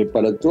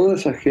para toda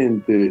esa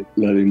gente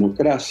la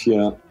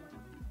democracia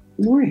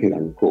no es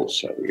gran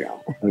cosa,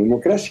 digamos. La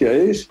democracia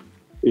es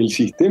el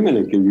sistema en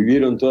el que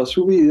vivieron toda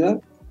su vida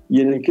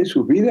y en el que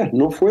sus vidas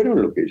no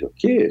fueron lo que ellos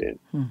quieren,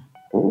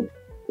 ¿no?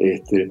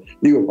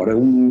 Digo, para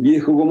un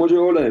viejo como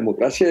yo, la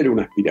democracia era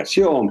una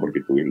aspiración,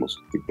 porque tuvimos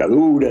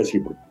dictaduras y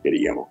porque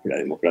queríamos que la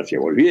democracia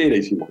volviera,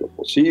 hicimos lo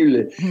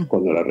posible.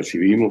 Cuando la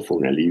recibimos fue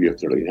un alivio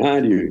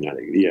extraordinario y una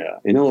alegría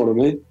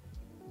enorme.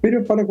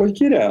 Pero para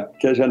cualquiera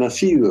que haya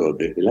nacido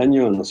desde el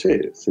año, no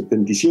sé,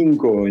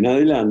 75 en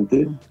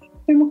adelante, la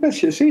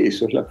democracia es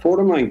eso, es la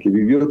forma en que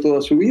vivió toda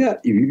su vida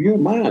y vivió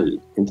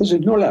mal. Entonces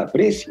no la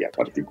aprecia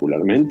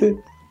particularmente,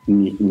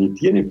 ni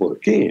tiene por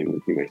qué en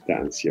última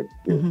instancia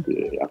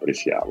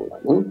apreciarla,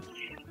 ¿no?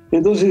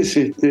 Entonces,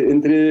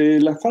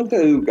 entre la falta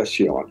de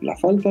educación, la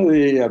falta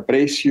de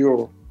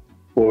aprecio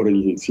por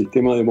el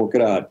sistema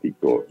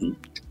democrático y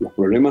los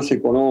problemas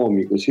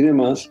económicos y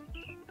demás,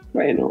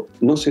 bueno,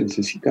 no se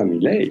necesita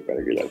Milei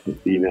para que la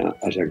Argentina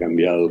haya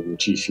cambiado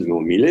muchísimo.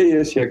 Milei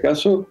es, si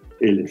acaso,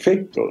 el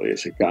efecto de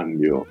ese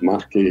cambio,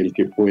 más que el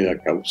que pueda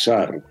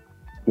causar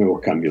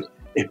nuevos cambios.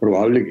 Es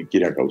probable que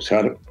quiera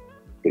causar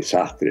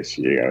desastres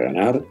si llega a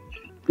ganar.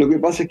 Lo que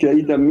pasa es que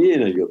ahí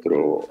también hay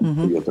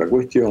otra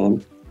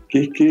cuestión,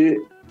 que es que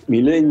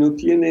Milei no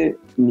tiene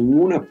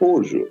ningún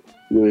apoyo.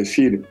 Es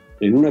decir,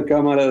 en una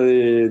Cámara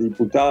de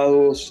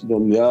Diputados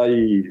donde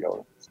hay,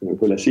 se me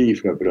fue la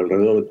cifra, pero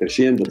alrededor de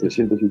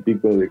 300 y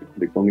pico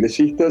de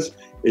congresistas,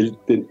 él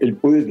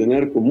puede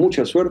tener con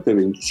mucha suerte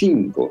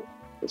 25.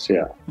 O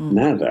sea,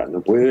 nada, no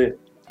puede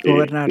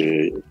gobernar.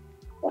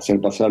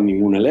 Hacer pasar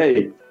ninguna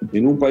ley.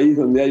 En un país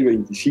donde hay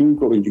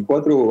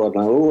 24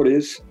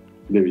 gobernadores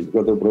de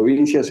 24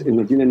 provincias, él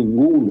no tiene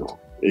ninguno.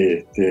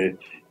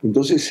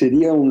 Entonces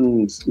sería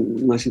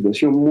una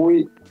situación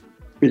muy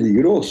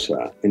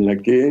peligrosa en la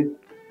que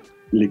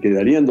le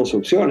quedarían dos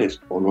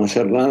opciones: o no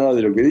hacer nada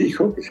de lo que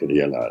dijo, que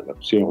sería la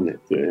opción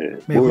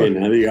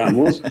buena,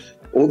 digamos,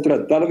 o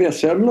tratar de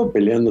hacerlo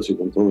peleándose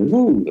con todo el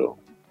mundo,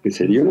 que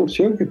sería una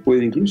opción que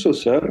puede incluso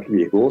ser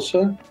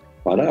riesgosa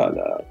para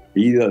la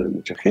vida de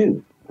mucha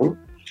gente, ¿no?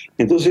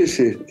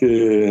 Entonces,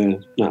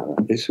 nada,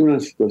 es una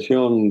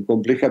situación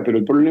compleja, pero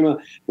el problema,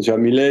 o sea,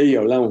 Milei,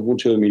 hablamos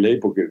mucho de Milei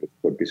porque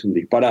es un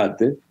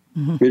disparate,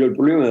 pero el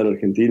problema de la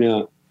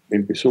Argentina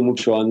empezó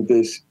mucho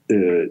antes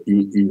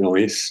y no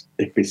es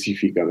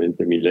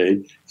específicamente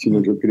Milei,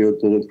 sino yo creo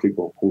todo este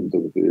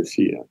conjunto que te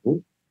decía, ¿no?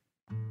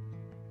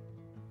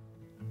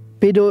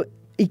 Pero,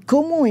 ¿y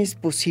cómo es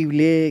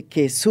posible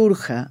que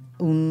surja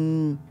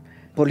un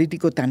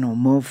político tan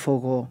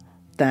homófobo,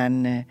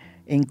 tan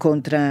en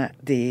contra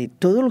de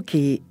todo lo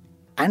que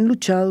han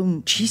luchado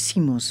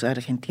muchísimos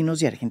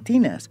argentinos y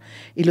argentinas?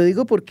 Y lo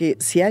digo porque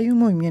si hay un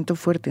movimiento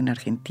fuerte en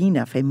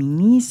Argentina,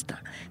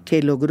 feminista,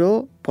 que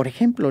logró, por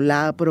ejemplo,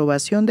 la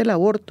aprobación del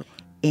aborto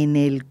en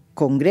el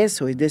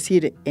Congreso, es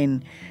decir,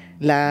 en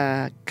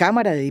la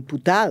Cámara de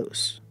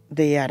Diputados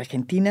de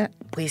Argentina,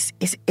 pues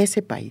es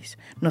ese país.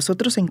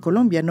 Nosotros en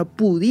Colombia no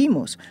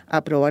pudimos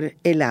aprobar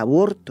el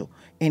aborto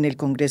en el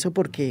Congreso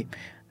porque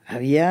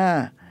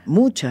había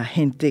mucha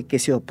gente que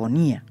se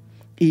oponía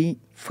y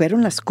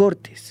fueron las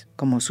cortes,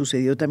 como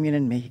sucedió también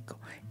en México.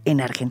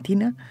 En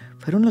Argentina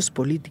fueron los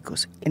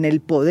políticos, en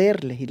el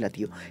poder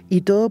legislativo,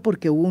 y todo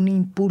porque hubo un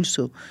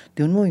impulso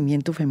de un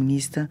movimiento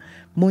feminista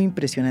muy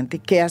impresionante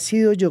que ha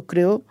sido, yo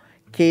creo,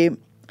 que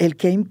el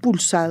que ha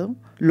impulsado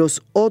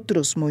los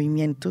otros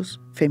movimientos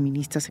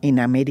feministas en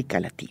América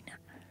Latina.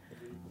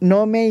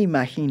 No me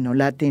imagino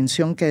la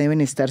tensión que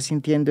deben estar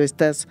sintiendo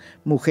estas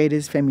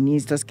mujeres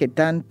feministas que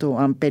tanto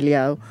han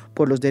peleado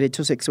por los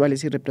derechos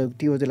sexuales y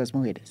reproductivos de las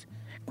mujeres,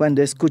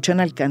 cuando escuchan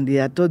al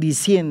candidato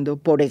diciendo,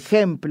 por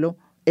ejemplo,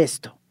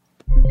 esto.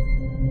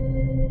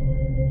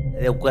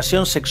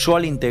 Educación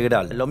sexual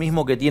integral, lo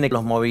mismo que tienen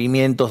los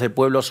movimientos de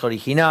pueblos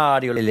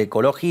originarios, el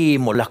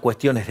ecologismo, las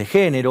cuestiones de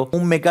género,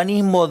 un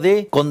mecanismo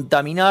de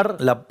contaminar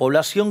la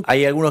población.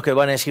 Hay algunos que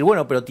van a decir,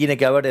 bueno, pero tiene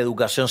que haber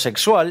educación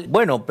sexual,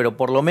 bueno, pero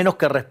por lo menos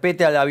que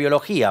respete a la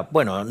biología.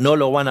 Bueno, no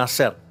lo van a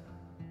hacer.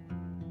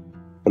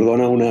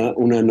 Perdona,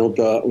 una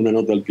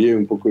nota al pie,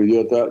 un poco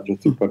idiota. Yo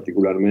estoy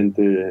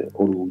particularmente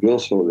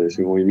orgulloso de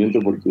ese movimiento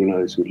porque una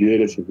de sus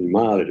líderes es mi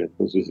madre.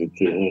 Entonces,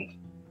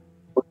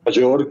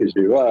 mayor, que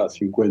lleva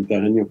 50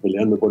 años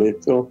peleando por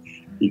esto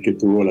y que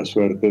tuvo la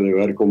suerte de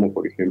ver cómo,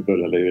 por ejemplo,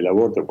 la ley del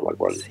aborto, por la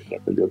cual la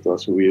peleó toda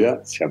su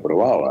vida, se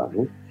aprobaba,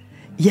 ¿no?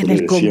 Y en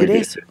el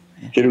Congreso.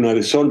 Que era una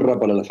deshonra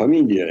para la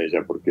familia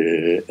ella,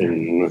 porque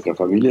en nuestra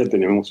familia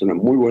tenemos una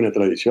muy buena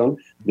tradición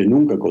de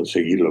nunca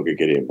conseguir lo que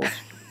queremos.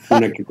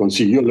 Una que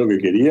consiguió lo que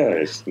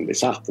quería es un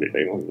desastre.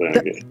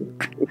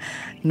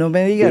 No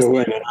me digas. Pero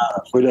bueno,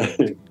 nada,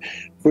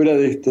 fuera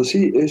de esto,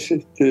 sí, es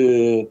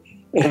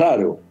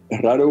raro.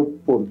 Es raro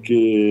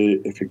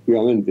porque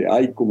efectivamente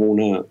hay como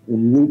un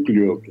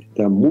núcleo que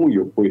está muy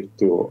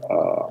opuesto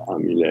a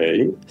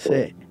Milei,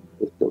 Sí.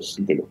 estos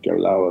de los que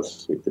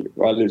hablabas,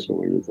 intelectuales o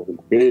movimientos de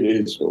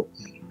mujeres o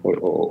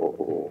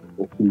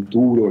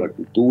cultura, o la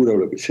cultura o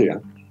lo que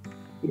sea,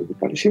 pero que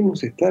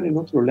parecemos estar en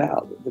otro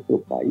lado, en otro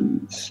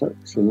país,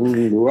 ¿sabes? En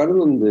un lugar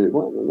donde,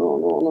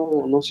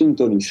 bueno, no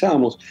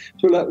sintonizamos.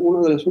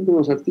 Uno de los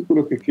últimos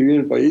artículos que escribí en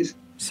El País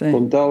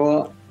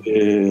contaba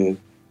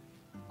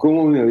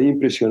cómo me había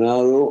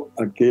impresionado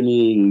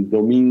aquel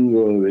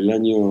domingo del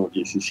año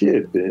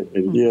 17,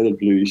 el día del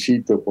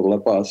plebiscito por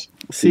la paz.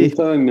 Sí. Yo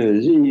estaba en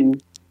Medellín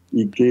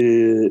y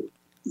que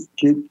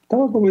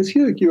estaba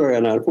convencido de que iba a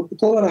ganar, porque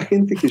toda la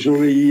gente que yo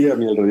veía a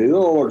mi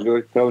alrededor, yo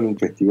estaba en un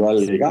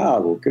festival de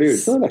Gabo, creo,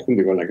 y toda la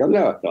gente con la que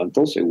hablaba estaban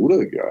todos seguros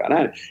de que iba a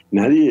ganar.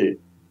 Nadie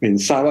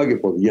pensaba que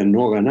podía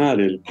no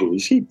ganar el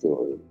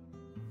plebiscito.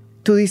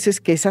 Tú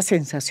dices que esa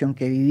sensación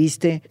que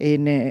viviste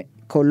en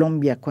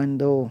Colombia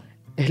cuando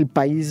el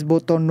país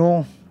votó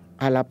no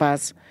a la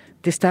paz,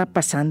 te está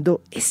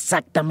pasando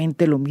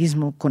exactamente lo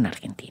mismo con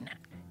Argentina.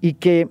 Y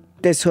que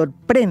te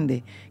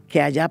sorprende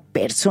que haya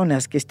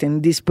personas que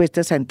estén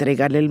dispuestas a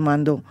entregarle el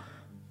mando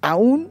a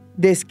un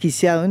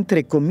desquiciado,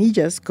 entre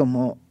comillas,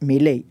 como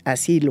Milei,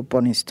 así lo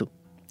pones tú.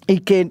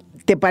 Y que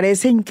te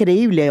parece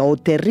increíble o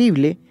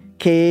terrible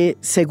que,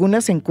 según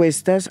las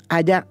encuestas,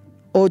 haya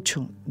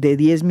 8 de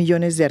 10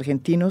 millones de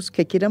argentinos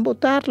que quieran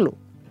votarlo.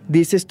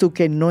 Dices tú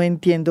que no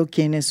entiendo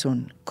quiénes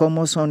son,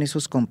 cómo son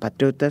esos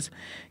compatriotas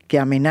que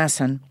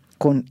amenazan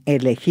con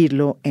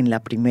elegirlo en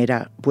la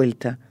primera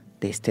vuelta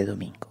de este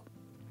domingo.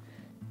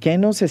 ¿Qué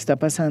nos está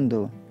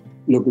pasando?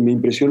 Lo que me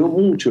impresionó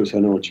mucho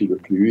esa noche, y lo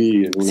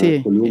escribí en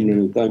una columna en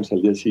el Times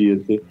al día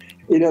siguiente,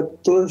 era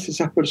todas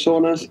esas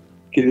personas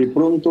que de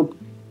pronto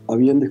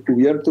habían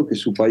descubierto que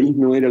su país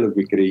no era lo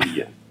que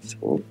creían,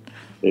 ¿no?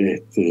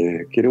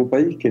 Que era un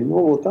país que no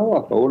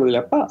votaba a favor de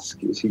la paz.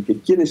 Quiere decir, que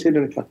quiénes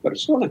eran estas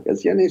personas que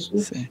hacían eso,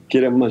 que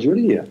eran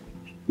mayoría.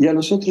 Y a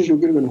nosotros yo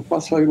creo que nos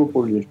pasa algo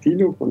por el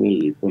estilo con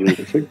el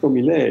efecto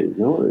Milei,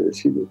 ¿no? Es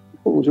decir,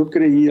 como yo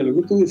creía, lo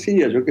que tú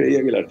decías, yo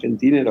creía que la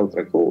Argentina era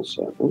otra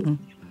cosa, ¿no?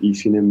 Y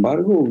sin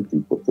embargo, un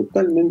tipo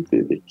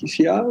totalmente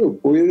desquiciado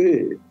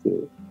puede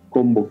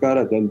convocar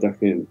a tanta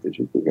gente.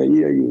 Yo creo que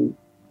ahí hay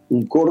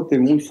un corte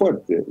muy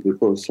fuerte de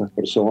todas esas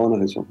personas,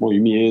 de esos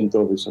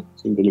movimientos, de esos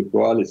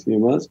intelectuales y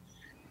demás,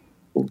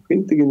 con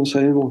gente que no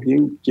sabemos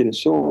bien quiénes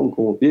son,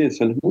 cómo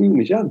piensan. Es muy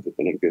humillante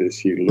tener que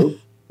decirlo,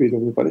 pero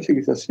me parece que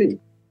es así.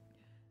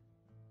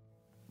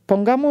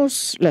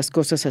 Pongamos las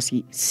cosas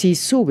así. Si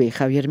sube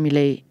Javier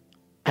Milei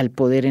al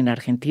poder en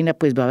Argentina,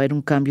 pues va a haber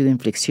un cambio de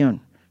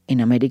inflexión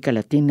en América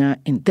Latina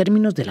en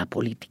términos de la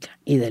política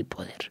y del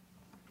poder.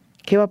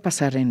 ¿Qué va a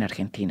pasar en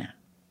Argentina?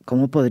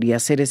 ¿Cómo podría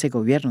ser ese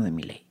gobierno de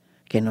Milei,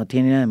 que no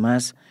tiene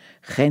además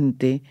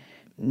gente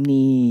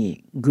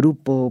ni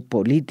grupo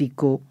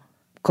político,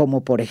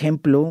 como por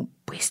ejemplo,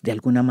 pues de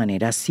alguna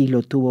manera sí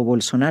lo tuvo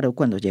Bolsonaro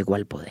cuando llegó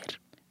al poder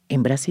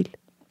en Brasil?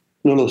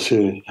 No lo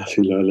sé,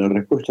 así la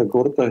respuesta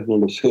corta es no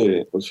lo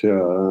sé. O sea,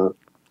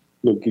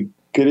 lo que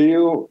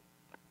creo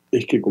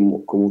es que,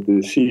 como te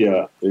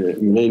decía,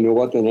 Milei no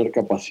va a tener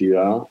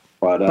capacidad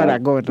para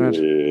gobernar.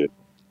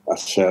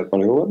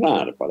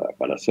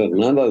 Para hacer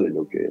nada de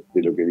lo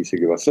que dice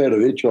que va a hacer.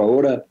 De hecho,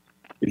 ahora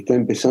está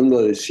empezando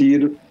a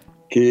decir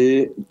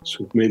que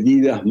sus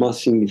medidas más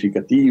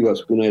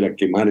significativas, una era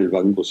quemar el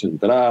Banco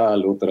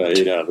Central, otra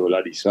era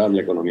dolarizar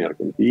la economía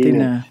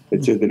argentina,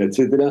 etcétera,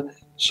 etcétera,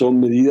 son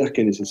medidas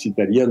que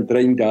necesitarían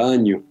 30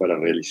 años para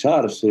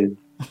realizarse.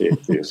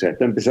 O sea,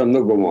 está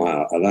empezando como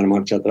a dar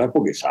marcha atrás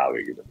porque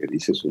sabe que lo que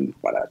dice es un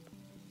disparate.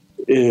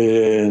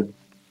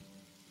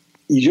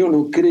 Y yo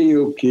no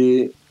creo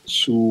que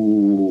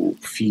su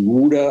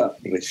figura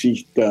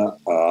resista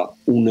a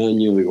un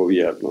año de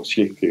gobierno,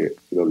 si es que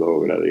lo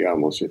logra,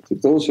 digamos.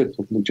 Todos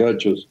estos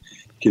muchachos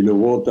que lo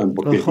votan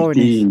porque es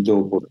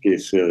distinto, porque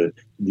es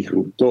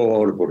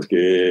disruptor,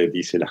 porque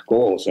dice las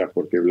cosas,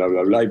 porque bla,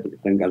 bla, bla, y porque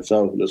están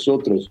cansados de los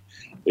otros,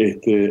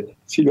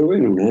 si lo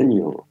ven un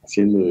año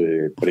haciendo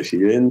de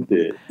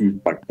presidente y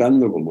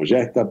pactando como ya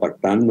está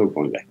pactando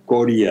con la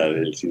escoria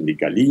del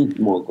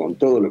sindicalismo, con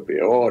todo lo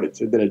peor,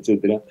 etcétera,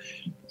 etcétera,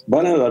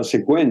 van a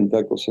darse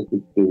cuenta, cosas que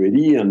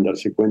deberían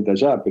darse cuenta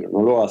ya, pero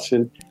no lo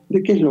hacen,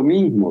 de que es lo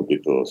mismo que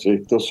todos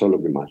estos,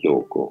 solo que más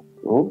loco,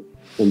 ¿no?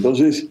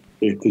 Entonces,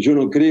 yo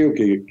no creo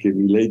que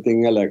Milei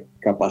tenga la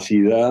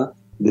capacidad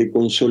de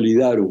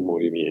consolidar un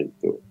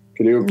movimiento.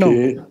 Creo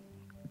que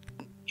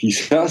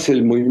quizás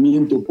el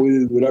movimiento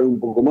puede durar un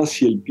poco más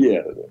si él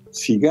pierde.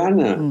 Si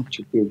gana,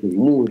 yo creo que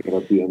muy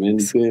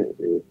rápidamente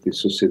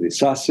eso se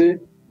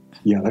deshace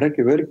y habrá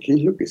que ver qué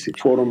es lo que se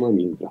forma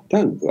mientras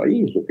tanto.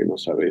 Ahí es lo que no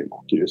sabemos.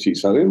 Quiero decir,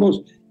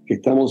 sabemos que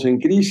estamos en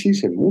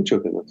crisis en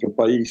muchos de nuestros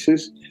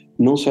países,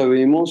 no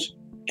sabemos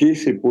qué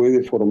se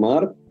puede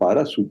formar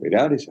para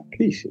superar esas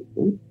crisis,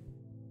 ¿no?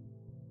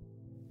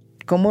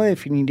 ¿Cómo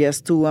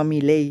definirías tú a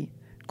Milei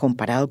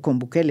comparado con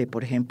Bukele,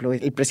 por ejemplo,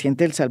 el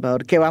presidente de El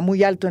Salvador, que va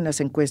muy alto en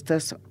las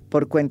encuestas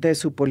por cuenta de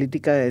su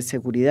política de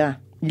seguridad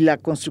y la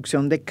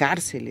construcción de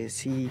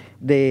cárceles y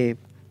de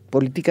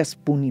políticas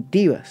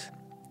punitivas.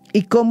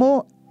 ¿Y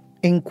cómo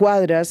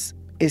encuadras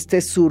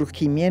este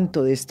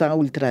surgimiento de esta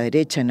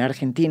ultraderecha en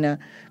Argentina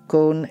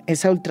con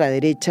esa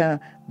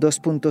ultraderecha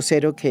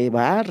 2.0 que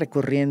va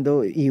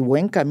recorriendo y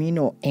buen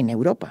camino en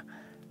Europa,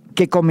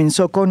 que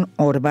comenzó con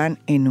Orbán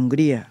en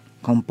Hungría,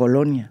 con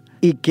Polonia,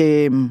 y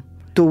que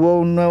tuvo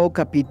un nuevo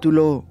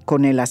capítulo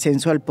con el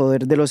ascenso al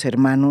poder de los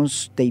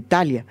hermanos de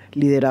Italia,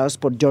 liderados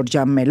por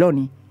Giorgia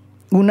Meloni?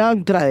 Una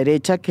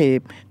ultraderecha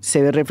que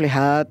se ve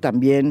reflejada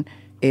también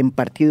en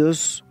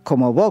partidos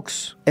como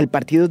Vox, el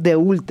partido de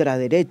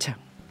ultraderecha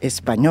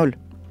español.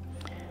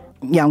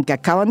 Y aunque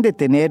acaban de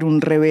tener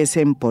un revés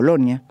en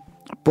Polonia,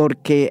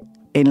 porque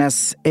en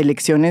las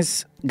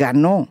elecciones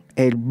ganó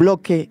el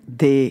bloque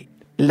de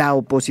la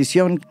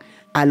oposición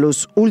a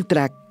los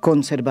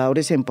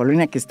ultraconservadores en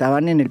Polonia que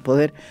estaban en el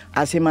poder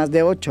hace más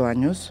de 8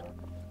 años,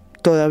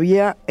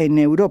 todavía en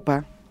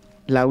Europa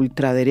la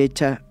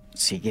ultraderecha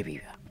sigue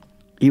viva.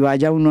 Y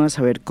vaya uno a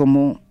saber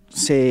cómo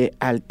se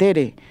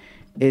altere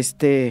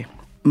este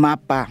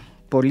mapa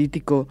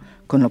político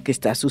con lo que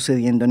está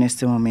sucediendo en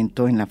este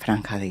momento en la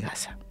Franja de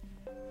Gaza.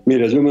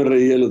 Mira, yo me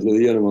reía el otro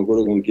día, no me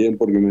acuerdo con quién,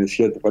 porque me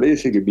decía, ¿te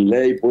parece que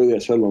Milei puede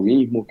hacer lo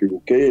mismo que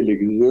Bukele?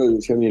 Que yo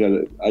decía, mira,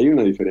 hay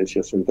una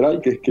diferencia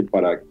central, que es que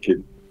para que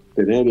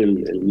tener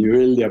el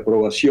nivel de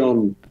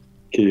aprobación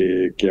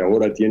que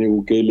ahora tiene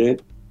Bukele,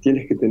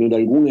 tienes que tener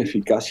alguna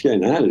eficacia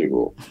en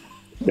algo.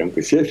 Y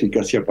aunque sea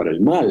eficacia para el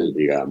mal,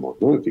 digamos,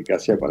 ¿no?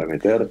 Eficacia para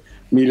meter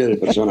miles de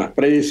personas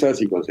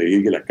presas y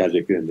conseguir que las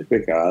calles queden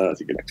despejadas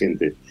y que la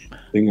gente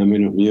tenga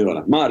menos miedo a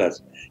las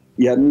maras.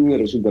 Y a mí me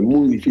resulta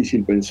muy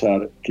difícil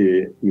pensar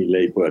que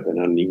Milei pueda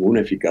tener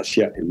ninguna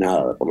eficacia en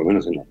nada. Por lo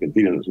menos en la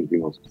Argentina en los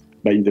últimos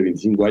 20,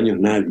 25 años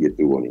nadie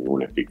tuvo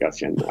ninguna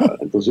eficacia en nada.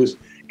 Entonces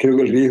creo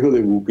que el riesgo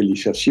de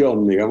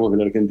buquelización, digamos, de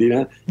la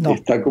Argentina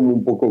está como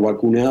un poco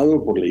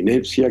vacunado por la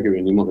inepcia que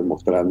venimos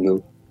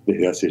demostrando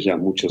desde hace ya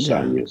muchos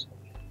años.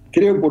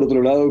 Creo, por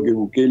otro lado, que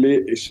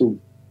Bukele es un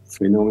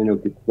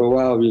fenómeno que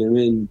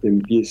probablemente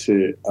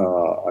empiece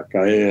a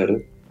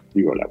caer,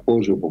 digo, el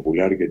apoyo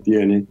popular que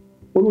tiene,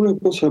 por una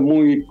cosa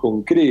muy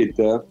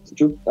concreta.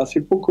 Yo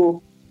hace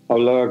poco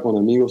hablaba con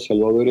amigos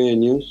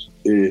salvadoreños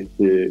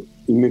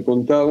y me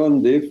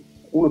contaban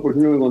uno por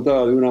ejemplo me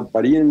contaba de una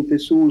pariente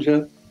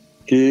suya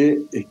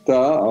que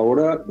está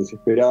ahora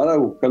desesperada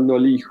buscando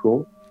al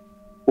hijo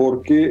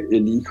porque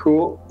el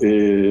hijo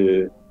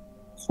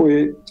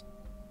fue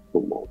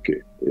como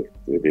que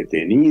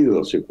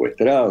detenido,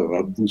 secuestrado,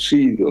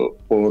 abducido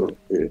por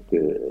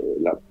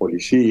la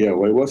policía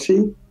o algo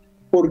así,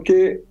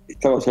 porque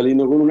estaba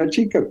saliendo con una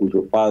chica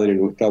cuyo padre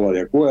no estaba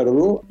de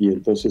acuerdo y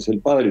entonces el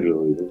padre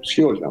lo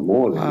denunció,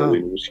 lo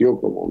denunció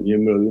como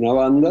miembro de una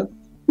banda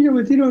y lo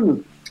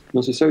metieron,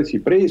 no se sabe si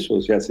preso,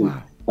 o sea,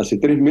 hace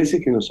 3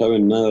 meses que no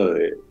saben nada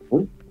de él,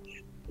 ¿no?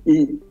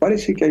 Y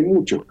parece que hay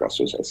muchos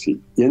casos así.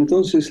 Y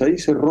entonces ahí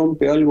se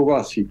rompe algo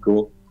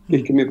básico, que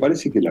es que me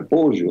parece que el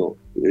apoyo,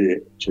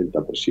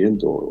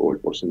 80% o el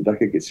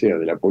porcentaje que sea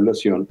de la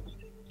población,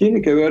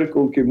 tiene que ver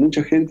con que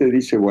mucha gente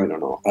dice, bueno,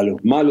 no, a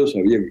los malos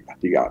había que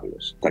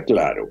castigarlos, está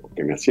claro,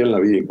 porque me hacían la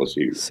vida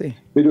imposible. Sí.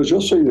 Pero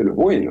yo soy de los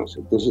buenos,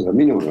 entonces a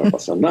mí no me va a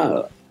pasar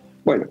nada.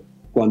 Bueno,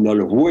 cuando a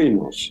los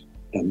buenos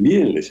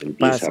también les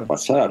empieza a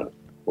pasar,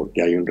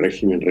 porque hay un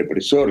régimen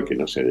represor que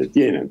no se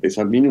detiene ante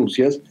esas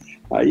minucias,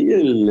 ahí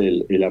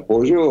el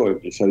apoyo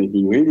empieza a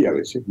disminuir y a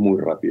veces muy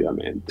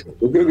rápidamente.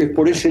 Yo creo que es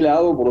por ese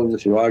lado por donde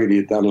se va a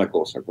agrietar la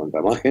cosa.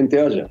 Cuanta más gente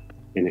haya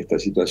en esta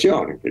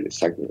situación, que le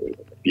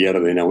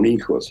pierden a un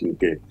hijo sin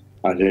que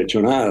haya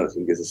hecho nada,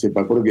 sin que se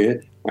sepa por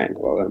qué,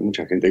 bueno, va a haber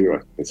mucha gente que va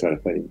a empezar a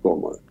estar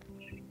incómoda.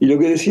 Y lo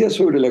que decía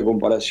sobre la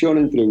comparación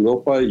entre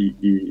Europa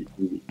y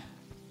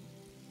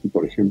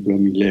por ejemplo,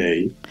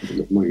 Milei,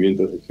 los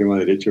movimientos de extrema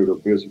derecha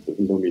europeos y por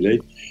ejemplo Milei,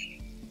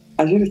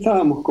 ayer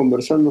estábamos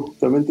conversando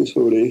justamente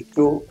sobre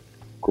esto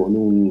con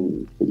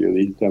un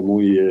periodista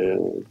muy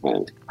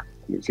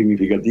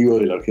significativo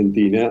de la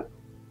Argentina.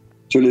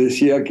 Yo le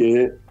decía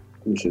que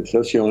mi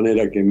sensación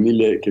era que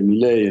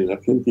Milei en la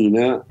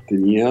Argentina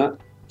tenía,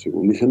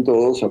 según dicen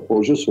todos,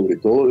 apoyo sobre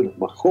todo de los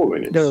más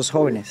jóvenes. De los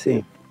jóvenes,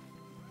 sí.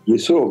 Y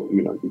eso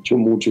me lo han dicho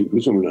mucho,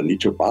 incluso me lo han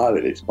dicho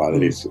padres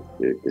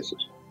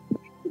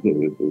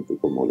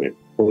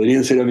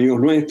podrían ser amigos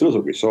nuestros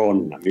o que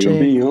son amigos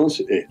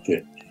míos,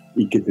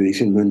 y que te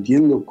dicen, no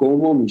entiendo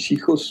cómo mis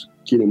hijos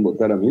quieren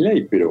votar a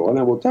Milei, pero van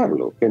a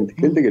votarlo.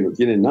 Gente que no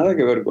tiene nada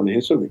que ver con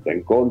eso, que está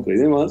en contra y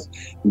demás,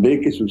 ve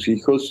que sus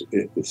hijos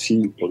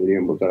sí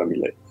podrían votar a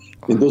Milei.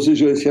 Entonces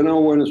yo decía,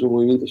 no, bueno, es un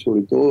movimiento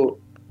sobre todo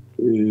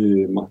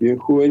más bien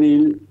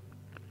juvenil,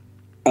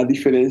 a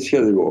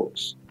diferencia de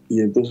Vox.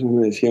 Y entonces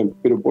me decían,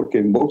 pero ¿por qué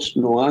en Vox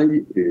no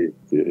hay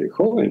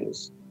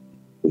jóvenes?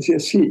 Decía,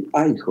 sí,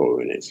 hay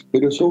jóvenes,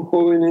 pero son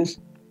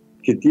jóvenes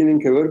que tienen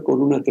que ver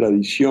con una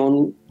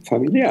tradición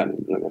familiar,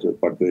 en la mayor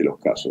parte de los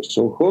casos.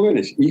 Son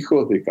jóvenes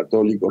hijos de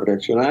católicos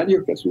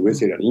reaccionarios, que a su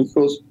vez eran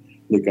hijos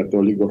de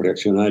católicos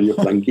reaccionarios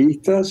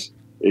franquistas.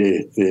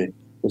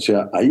 O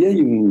sea, ahí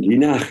hay un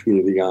linaje,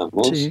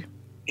 digamos,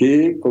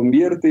 que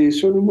convierte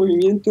eso en un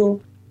movimiento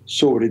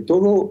sobre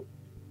todo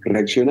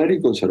reaccionario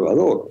y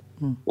conservador.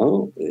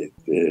 ¿no?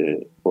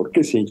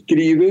 Porque se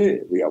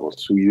inscribe, digamos,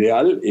 su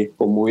ideal es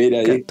como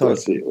era esto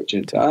hace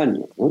 80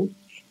 años, ¿no?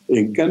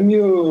 En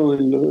cambio,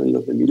 en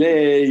los de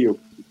Milei, o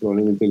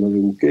probablemente en los de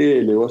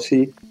Bukele o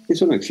así,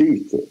 eso no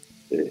existe.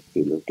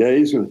 Lo que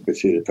hay es una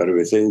especie de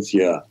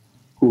efervescencia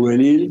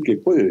juvenil que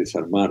puede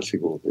desarmarse,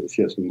 como te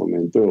decía hace un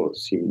momento,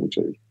 sin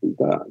mucha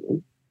dificultad, ¿no?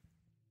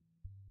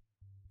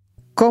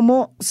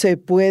 ¿Cómo se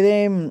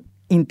puede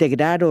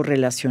integrar o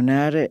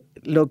relacionar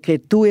lo que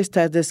tú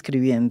estás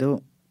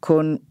describiendo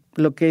con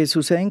lo que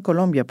sucede en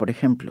Colombia, por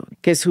ejemplo?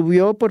 Que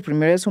subió por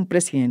primera vez un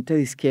presidente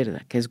de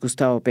izquierda, que es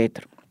Gustavo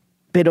Petro.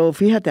 Pero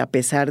fíjate, a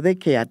pesar de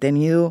que ha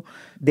tenido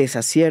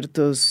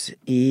desaciertos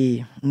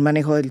y un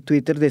manejo del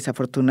Twitter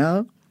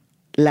desafortunado,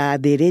 la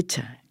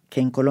derecha,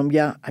 que en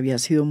Colombia había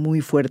sido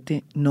muy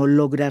fuerte, no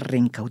logra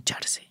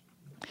reencaucharse.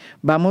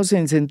 ¿Vamos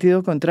en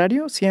sentido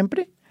contrario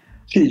siempre?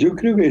 Sí, yo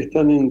creo que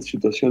están en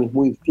situaciones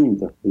muy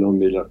distintas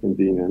Colombia y la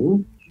Argentina,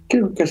 ¿no?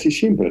 Creo que casi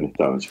siempre han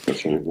estado en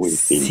situaciones muy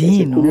distintas.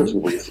 Sí, es ¿no? curioso,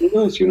 porque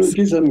si uno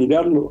empieza a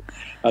mirarlo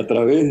a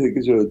través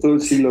de todo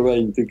el siglo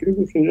XX, creo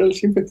que en general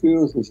siempre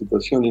estuvimos en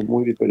situaciones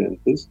muy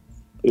diferentes.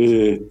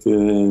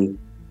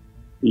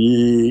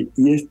 Y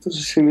esto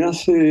se me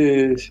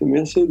hace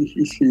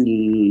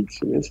difícil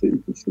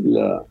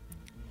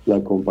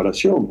la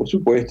comparación. Por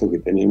supuesto que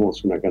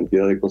tenemos una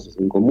cantidad de cosas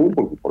en común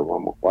porque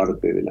formamos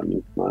parte de la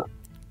misma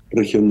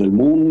región del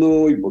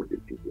mundo y porque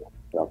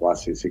las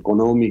bases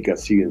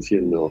económicas siguen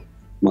siendo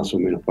más o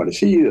menos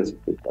parecidas,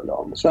 esto que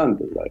hablábamos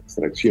antes, la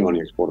extracción y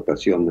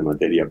exportación de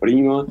materia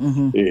prima,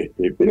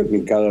 pero que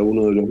en cada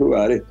uno de los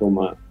lugares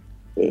toma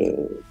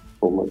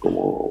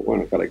como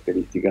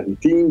características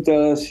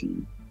distintas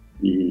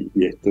y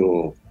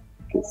esto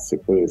que se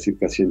puede decir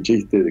casi en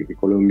chiste, de que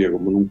Colombia,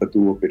 como nunca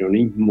tuvo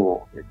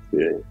peronismo,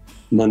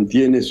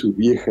 mantiene sus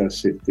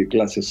viejas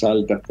clases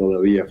altas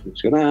todavía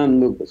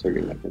funcionando, cosa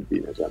que en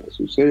Argentina ya no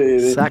sucede.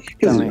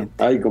 Exactamente.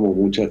 Hay como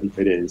muchas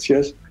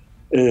diferencias,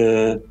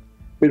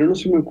 pero no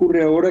se me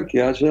ocurre ahora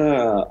que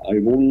haya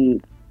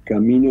algún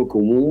camino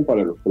común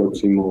para los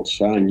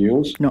próximos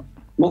años, no,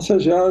 más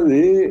allá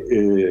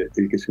de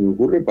el que se me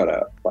ocurre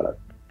para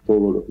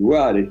todos los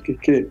lugares, que es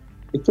que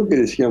esto que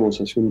decíamos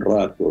hace un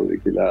rato, de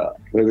que la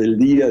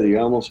rebeldía,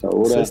 digamos,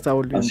 ahora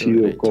ha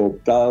sido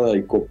cooptada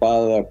y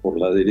copada por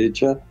la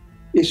derecha,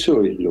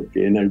 eso es lo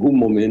que en algún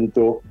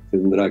momento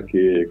tendrá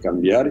que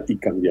cambiar y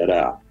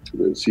cambiará. Es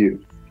decir,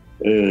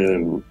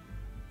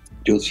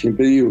 yo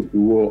siempre digo que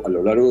hubo a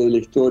lo largo de la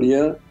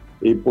historia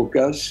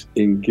épocas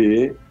en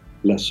que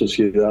las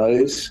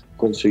sociedades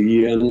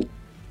conseguían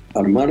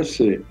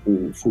armarse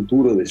un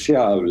futuro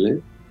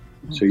deseable,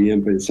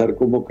 conseguían pensar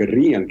cómo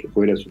querrían que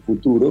fuera su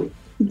futuro,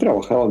 y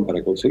trabajaban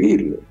para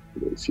conseguirlo.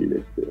 Es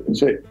decir, no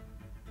sé,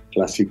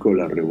 clásico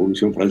la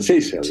Revolución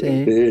Francesa.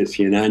 Durante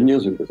 100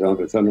 años empezaban a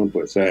pensar, no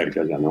puede ser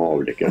que haya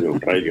nobles, que haya un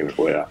rey que me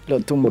pueda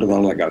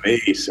cortar la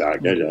cabeza,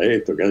 que haya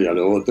esto, que haya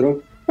lo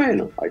otro.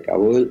 Bueno, al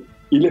cabo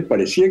y les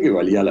parecía que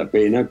valía la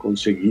pena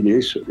conseguir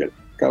eso, y al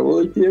cabo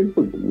del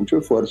tiempo y con mucho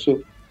esfuerzo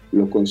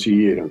lo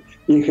consiguieron.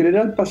 Y en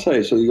general pasa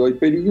eso, hay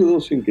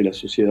periodos en que las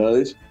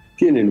sociedades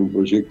tienen un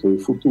proyecto de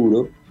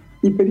futuro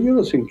y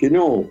periodos en que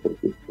no,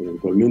 porque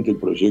eventualmente el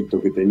proyecto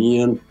que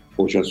tenían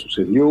o ya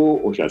sucedió,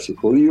 o ya se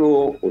jodió,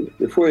 o lo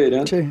que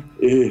fuera,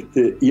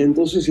 y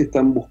entonces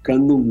están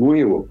buscando un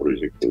nuevo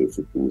proyecto de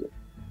futuro.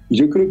 Y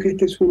yo creo que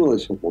este es uno de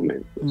esos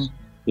momentos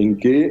en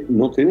que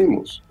no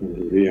tenemos una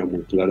idea muy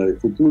clara de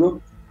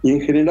futuro, y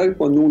en general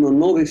cuando uno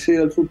no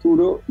desea el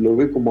futuro, lo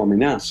ve como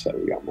amenaza,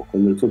 digamos.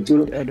 Cuando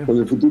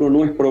el futuro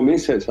no es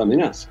promesa, es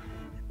amenaza.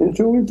 En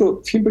este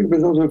momento, siempre que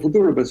pensamos en el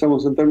futuro, lo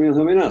pensamos en términos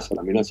de amenaza.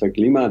 La amenaza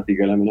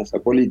climática, la amenaza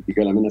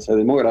política, la amenaza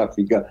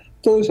demográfica,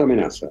 todo es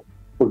amenaza.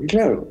 Porque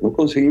claro, no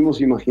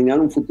conseguimos imaginar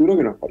un futuro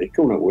que nos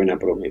parezca una buena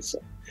promesa.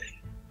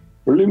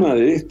 El problema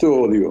de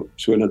esto,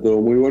 suena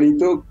todo muy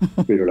bonito,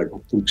 pero la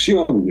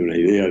construcción de una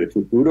idea de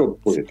futuro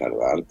puede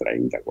tardar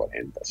 30,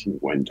 40,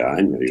 50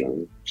 años.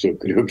 Yo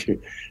creo que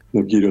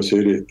no quiero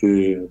ser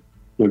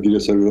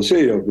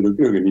grosero, pero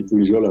creo que ni tú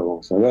y yo la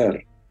vamos a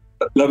ver.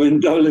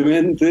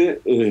 Lamentablemente,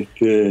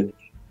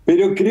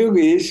 pero creo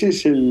que esa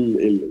es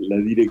la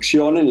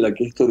dirección en la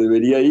que esto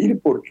debería ir,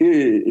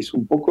 porque es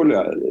un poco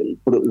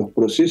los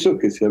procesos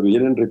que se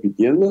vienen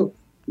repitiendo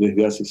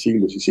desde hace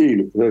siglos y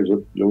siglos.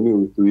 Yo lo único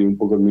que estudié un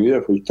poco en mi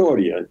vida fue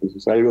historia,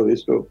 entonces algo de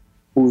eso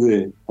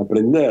pude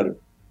aprender.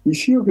 Y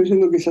sigo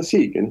creyendo que es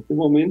así, que en este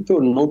momento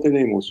no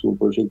tenemos un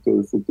proyecto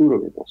de futuro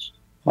que nos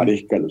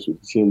parezca lo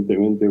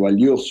suficientemente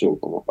valioso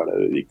como para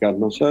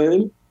dedicarnos a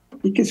él,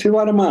 y que se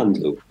va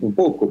armando un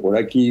poco por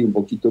aquí, un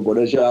poquito por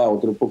allá,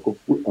 otro poco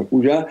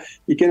acullá,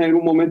 y que en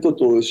algún momento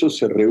todo eso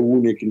se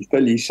reúne,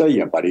 cristaliza y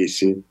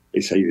aparece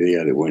esa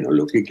idea de, bueno,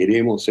 lo que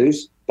queremos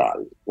es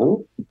tal,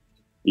 ¿no?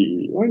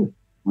 Y bueno,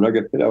 habrá que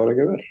esperar, habrá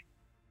que ver.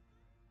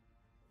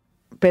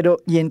 Pero,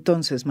 y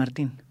entonces,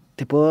 Martín,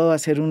 te puedo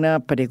hacer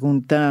una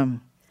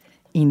pregunta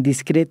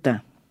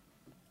indiscreta.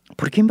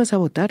 ¿Por quién vas a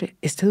votar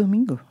este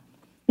domingo?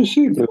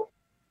 Sí, pero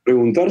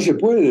preguntar se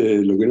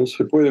puede, lo que no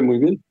se puede muy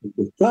bien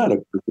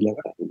contestar, porque la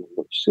verdad no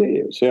lo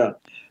sé. O sea,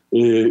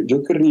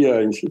 Yo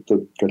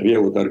querría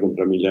votar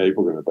contra Milei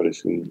porque me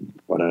parece un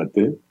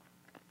disparate,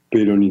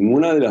 pero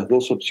ninguna de las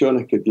dos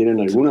opciones que tienen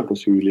alguna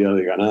posibilidad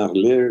de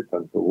ganarle,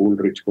 tanto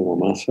Bullrich como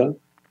Massa,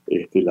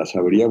 las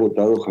habría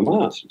votado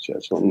jamás. O sea,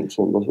 son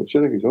dos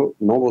opciones que yo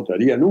no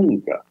votaría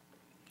nunca.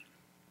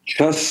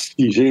 Ya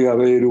si llega a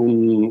haber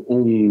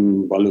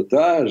un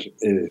balotage,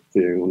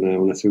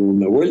 una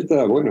segunda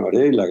vuelta, bueno,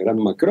 haré la gran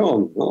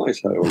Macron, ¿no? O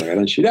la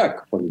gran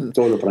Chirac, cuando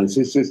todos los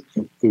franceses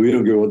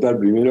tuvieron que votar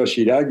primero a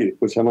Chirac y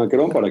después a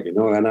Macron para que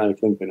no ganara el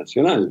Frente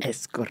Nacional.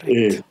 Es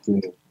correcto.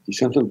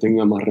 Quizás no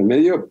tenga más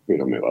remedio,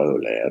 pero me va a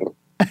doler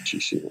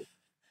muchísimo.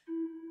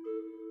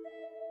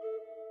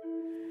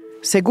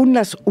 Según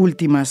las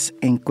últimas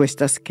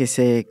encuestas que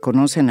se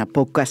conocen a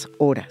pocas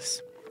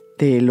horas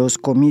de los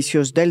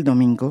comicios del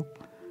domingo,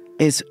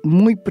 es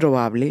muy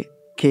probable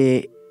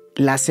que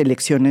las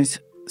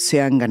elecciones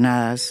sean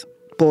ganadas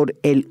por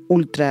el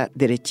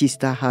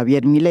ultraderechista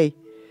Javier Milei.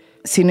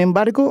 Sin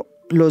embargo,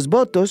 los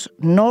votos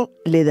no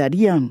le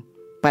darían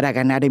para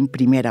ganar en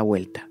primera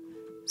vuelta,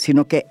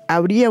 sino que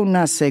habría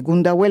una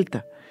segunda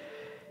vuelta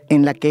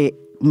en la que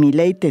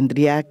Milei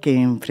tendría que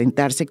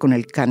enfrentarse con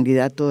el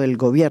candidato del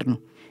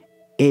gobierno,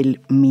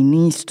 el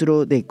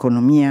ministro de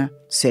Economía,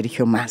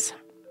 Sergio Massa.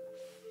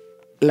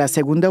 La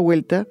segunda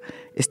vuelta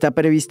está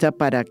prevista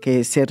para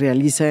que se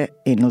realice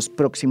en los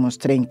próximos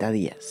 30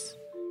 días.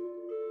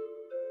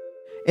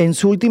 En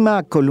su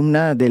última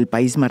columna del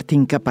País,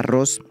 Martín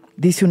Caparrós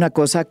dice una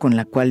cosa con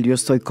la cual yo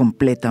estoy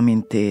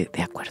completamente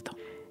de acuerdo,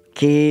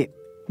 que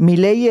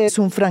Milei es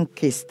un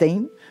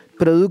Frankenstein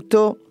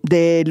producto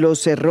de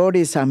los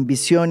errores,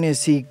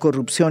 ambiciones y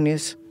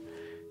corrupciones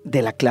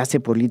de la clase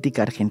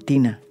política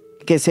argentina,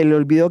 que se le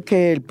olvidó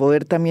que el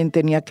poder también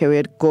tenía que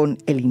ver con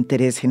el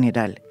interés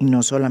general y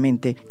no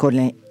solamente con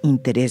el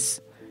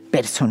interés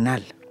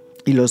personal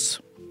y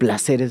los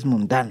placeres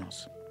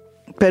mundanos.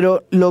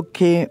 Pero lo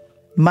que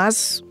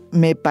más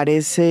me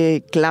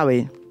parece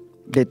clave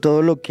de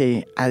todo lo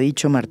que ha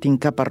dicho Martín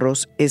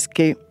Caparrós es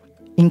que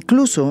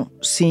incluso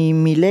si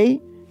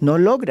Milei no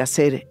logra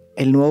ser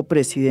el nuevo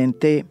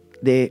presidente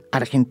de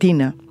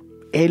Argentina,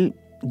 él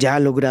ya ha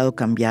logrado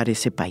cambiar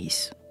ese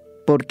país.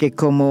 Porque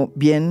como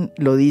bien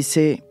lo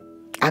dice,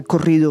 ha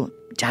corrido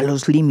ya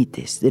los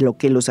límites de lo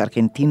que los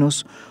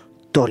argentinos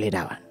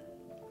toleraban.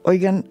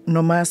 Oigan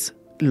nomás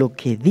lo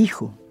que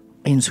dijo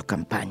en su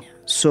campaña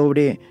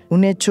sobre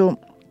un hecho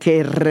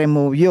que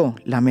removió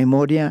la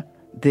memoria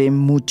de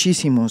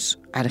muchísimos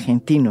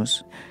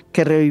argentinos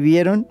que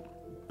revivieron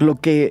lo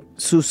que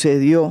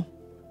sucedió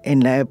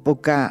en la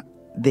época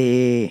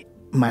de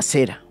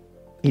Macera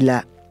y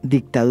la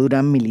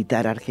dictadura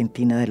militar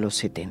argentina de los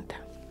 70.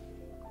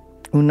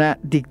 Una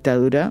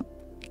dictadura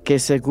que,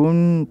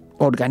 según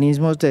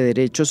organismos de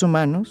derechos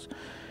humanos,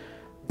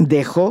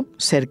 dejó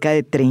cerca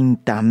de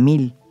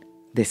 30.000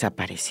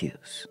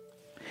 desaparecidos.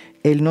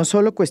 Él no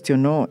solo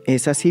cuestionó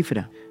esa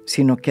cifra,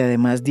 sino que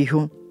además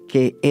dijo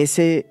que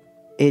ese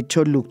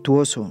hecho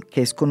luctuoso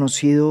que es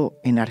conocido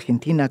en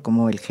Argentina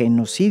como el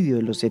genocidio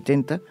de los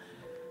 70,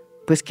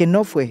 pues que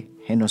no fue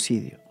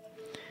genocidio,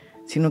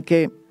 sino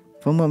que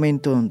fue un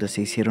momento donde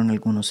se hicieron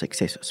algunos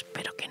excesos,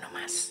 pero que no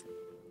más.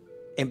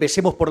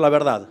 Empecemos por la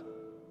verdad.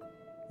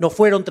 No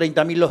fueron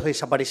 30.000 los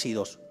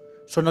desaparecidos,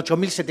 son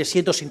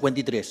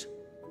 8.753.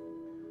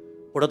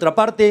 Por otra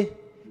parte,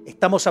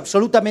 estamos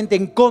absolutamente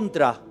en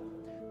contra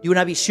de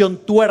una visión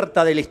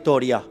tuerta de la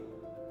historia.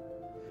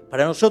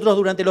 Para nosotros,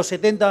 durante los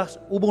 70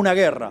 hubo una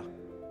guerra.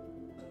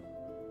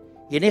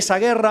 Y en esa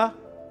guerra,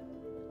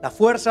 las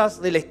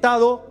fuerzas del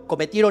Estado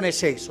cometieron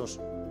excesos.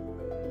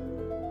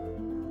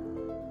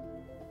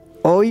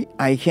 Hoy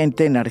hay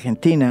gente en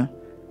Argentina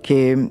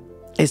que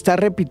está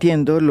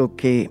repitiendo lo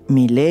que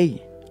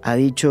Milei ha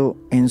dicho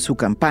en su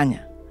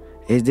campaña.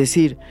 Es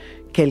decir,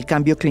 que el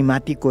cambio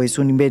climático es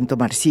un invento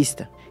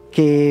marxista,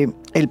 que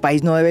el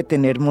país no debe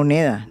tener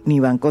moneda ni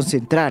banco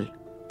central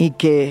y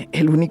que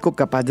el único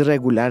capaz de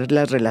regular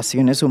las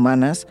relaciones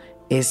humanas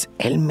es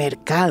el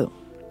mercado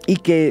y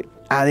que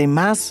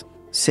además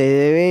se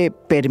debe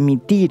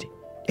permitir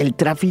el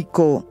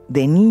tráfico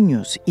de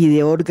niños y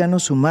de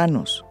órganos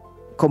humanos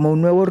como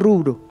un nuevo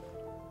rubro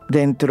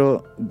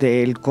dentro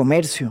del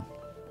comercio.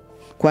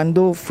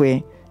 ¿Cuándo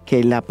fue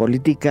que la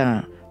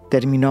política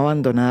terminó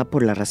abandonada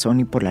por la razón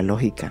y por la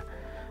lógica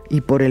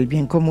y por el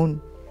bien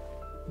común?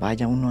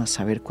 Vaya uno a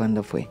saber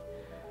cuándo fue.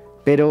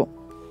 Pero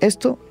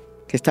esto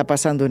que está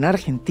pasando en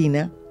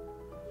Argentina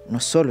no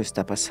solo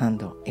está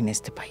pasando en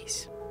este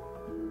país.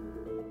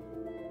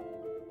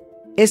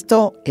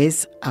 Esto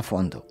es A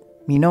Fondo.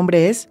 Mi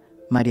nombre es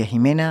María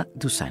Jimena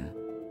Duzán.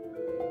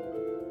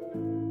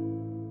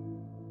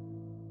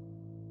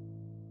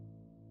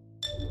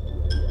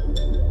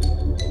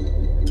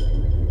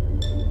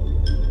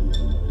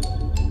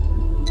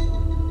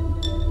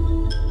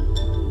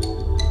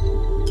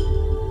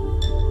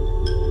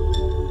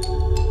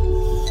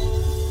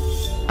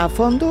 A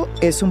Fondo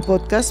es un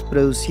podcast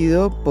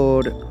producido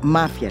por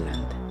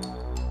Mafialand.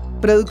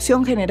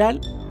 Producción general,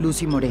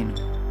 Lucy Moreno.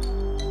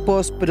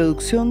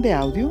 Postproducción de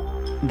audio,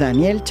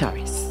 Daniel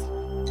Chávez.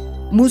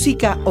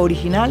 Música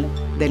original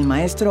del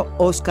maestro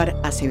Óscar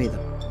Acevedo.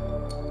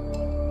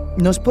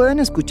 Nos pueden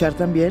escuchar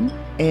también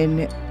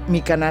en mi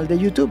canal de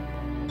YouTube.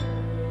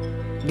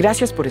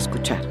 Gracias por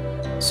escuchar.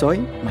 Soy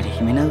María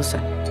Jimena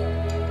Duzán.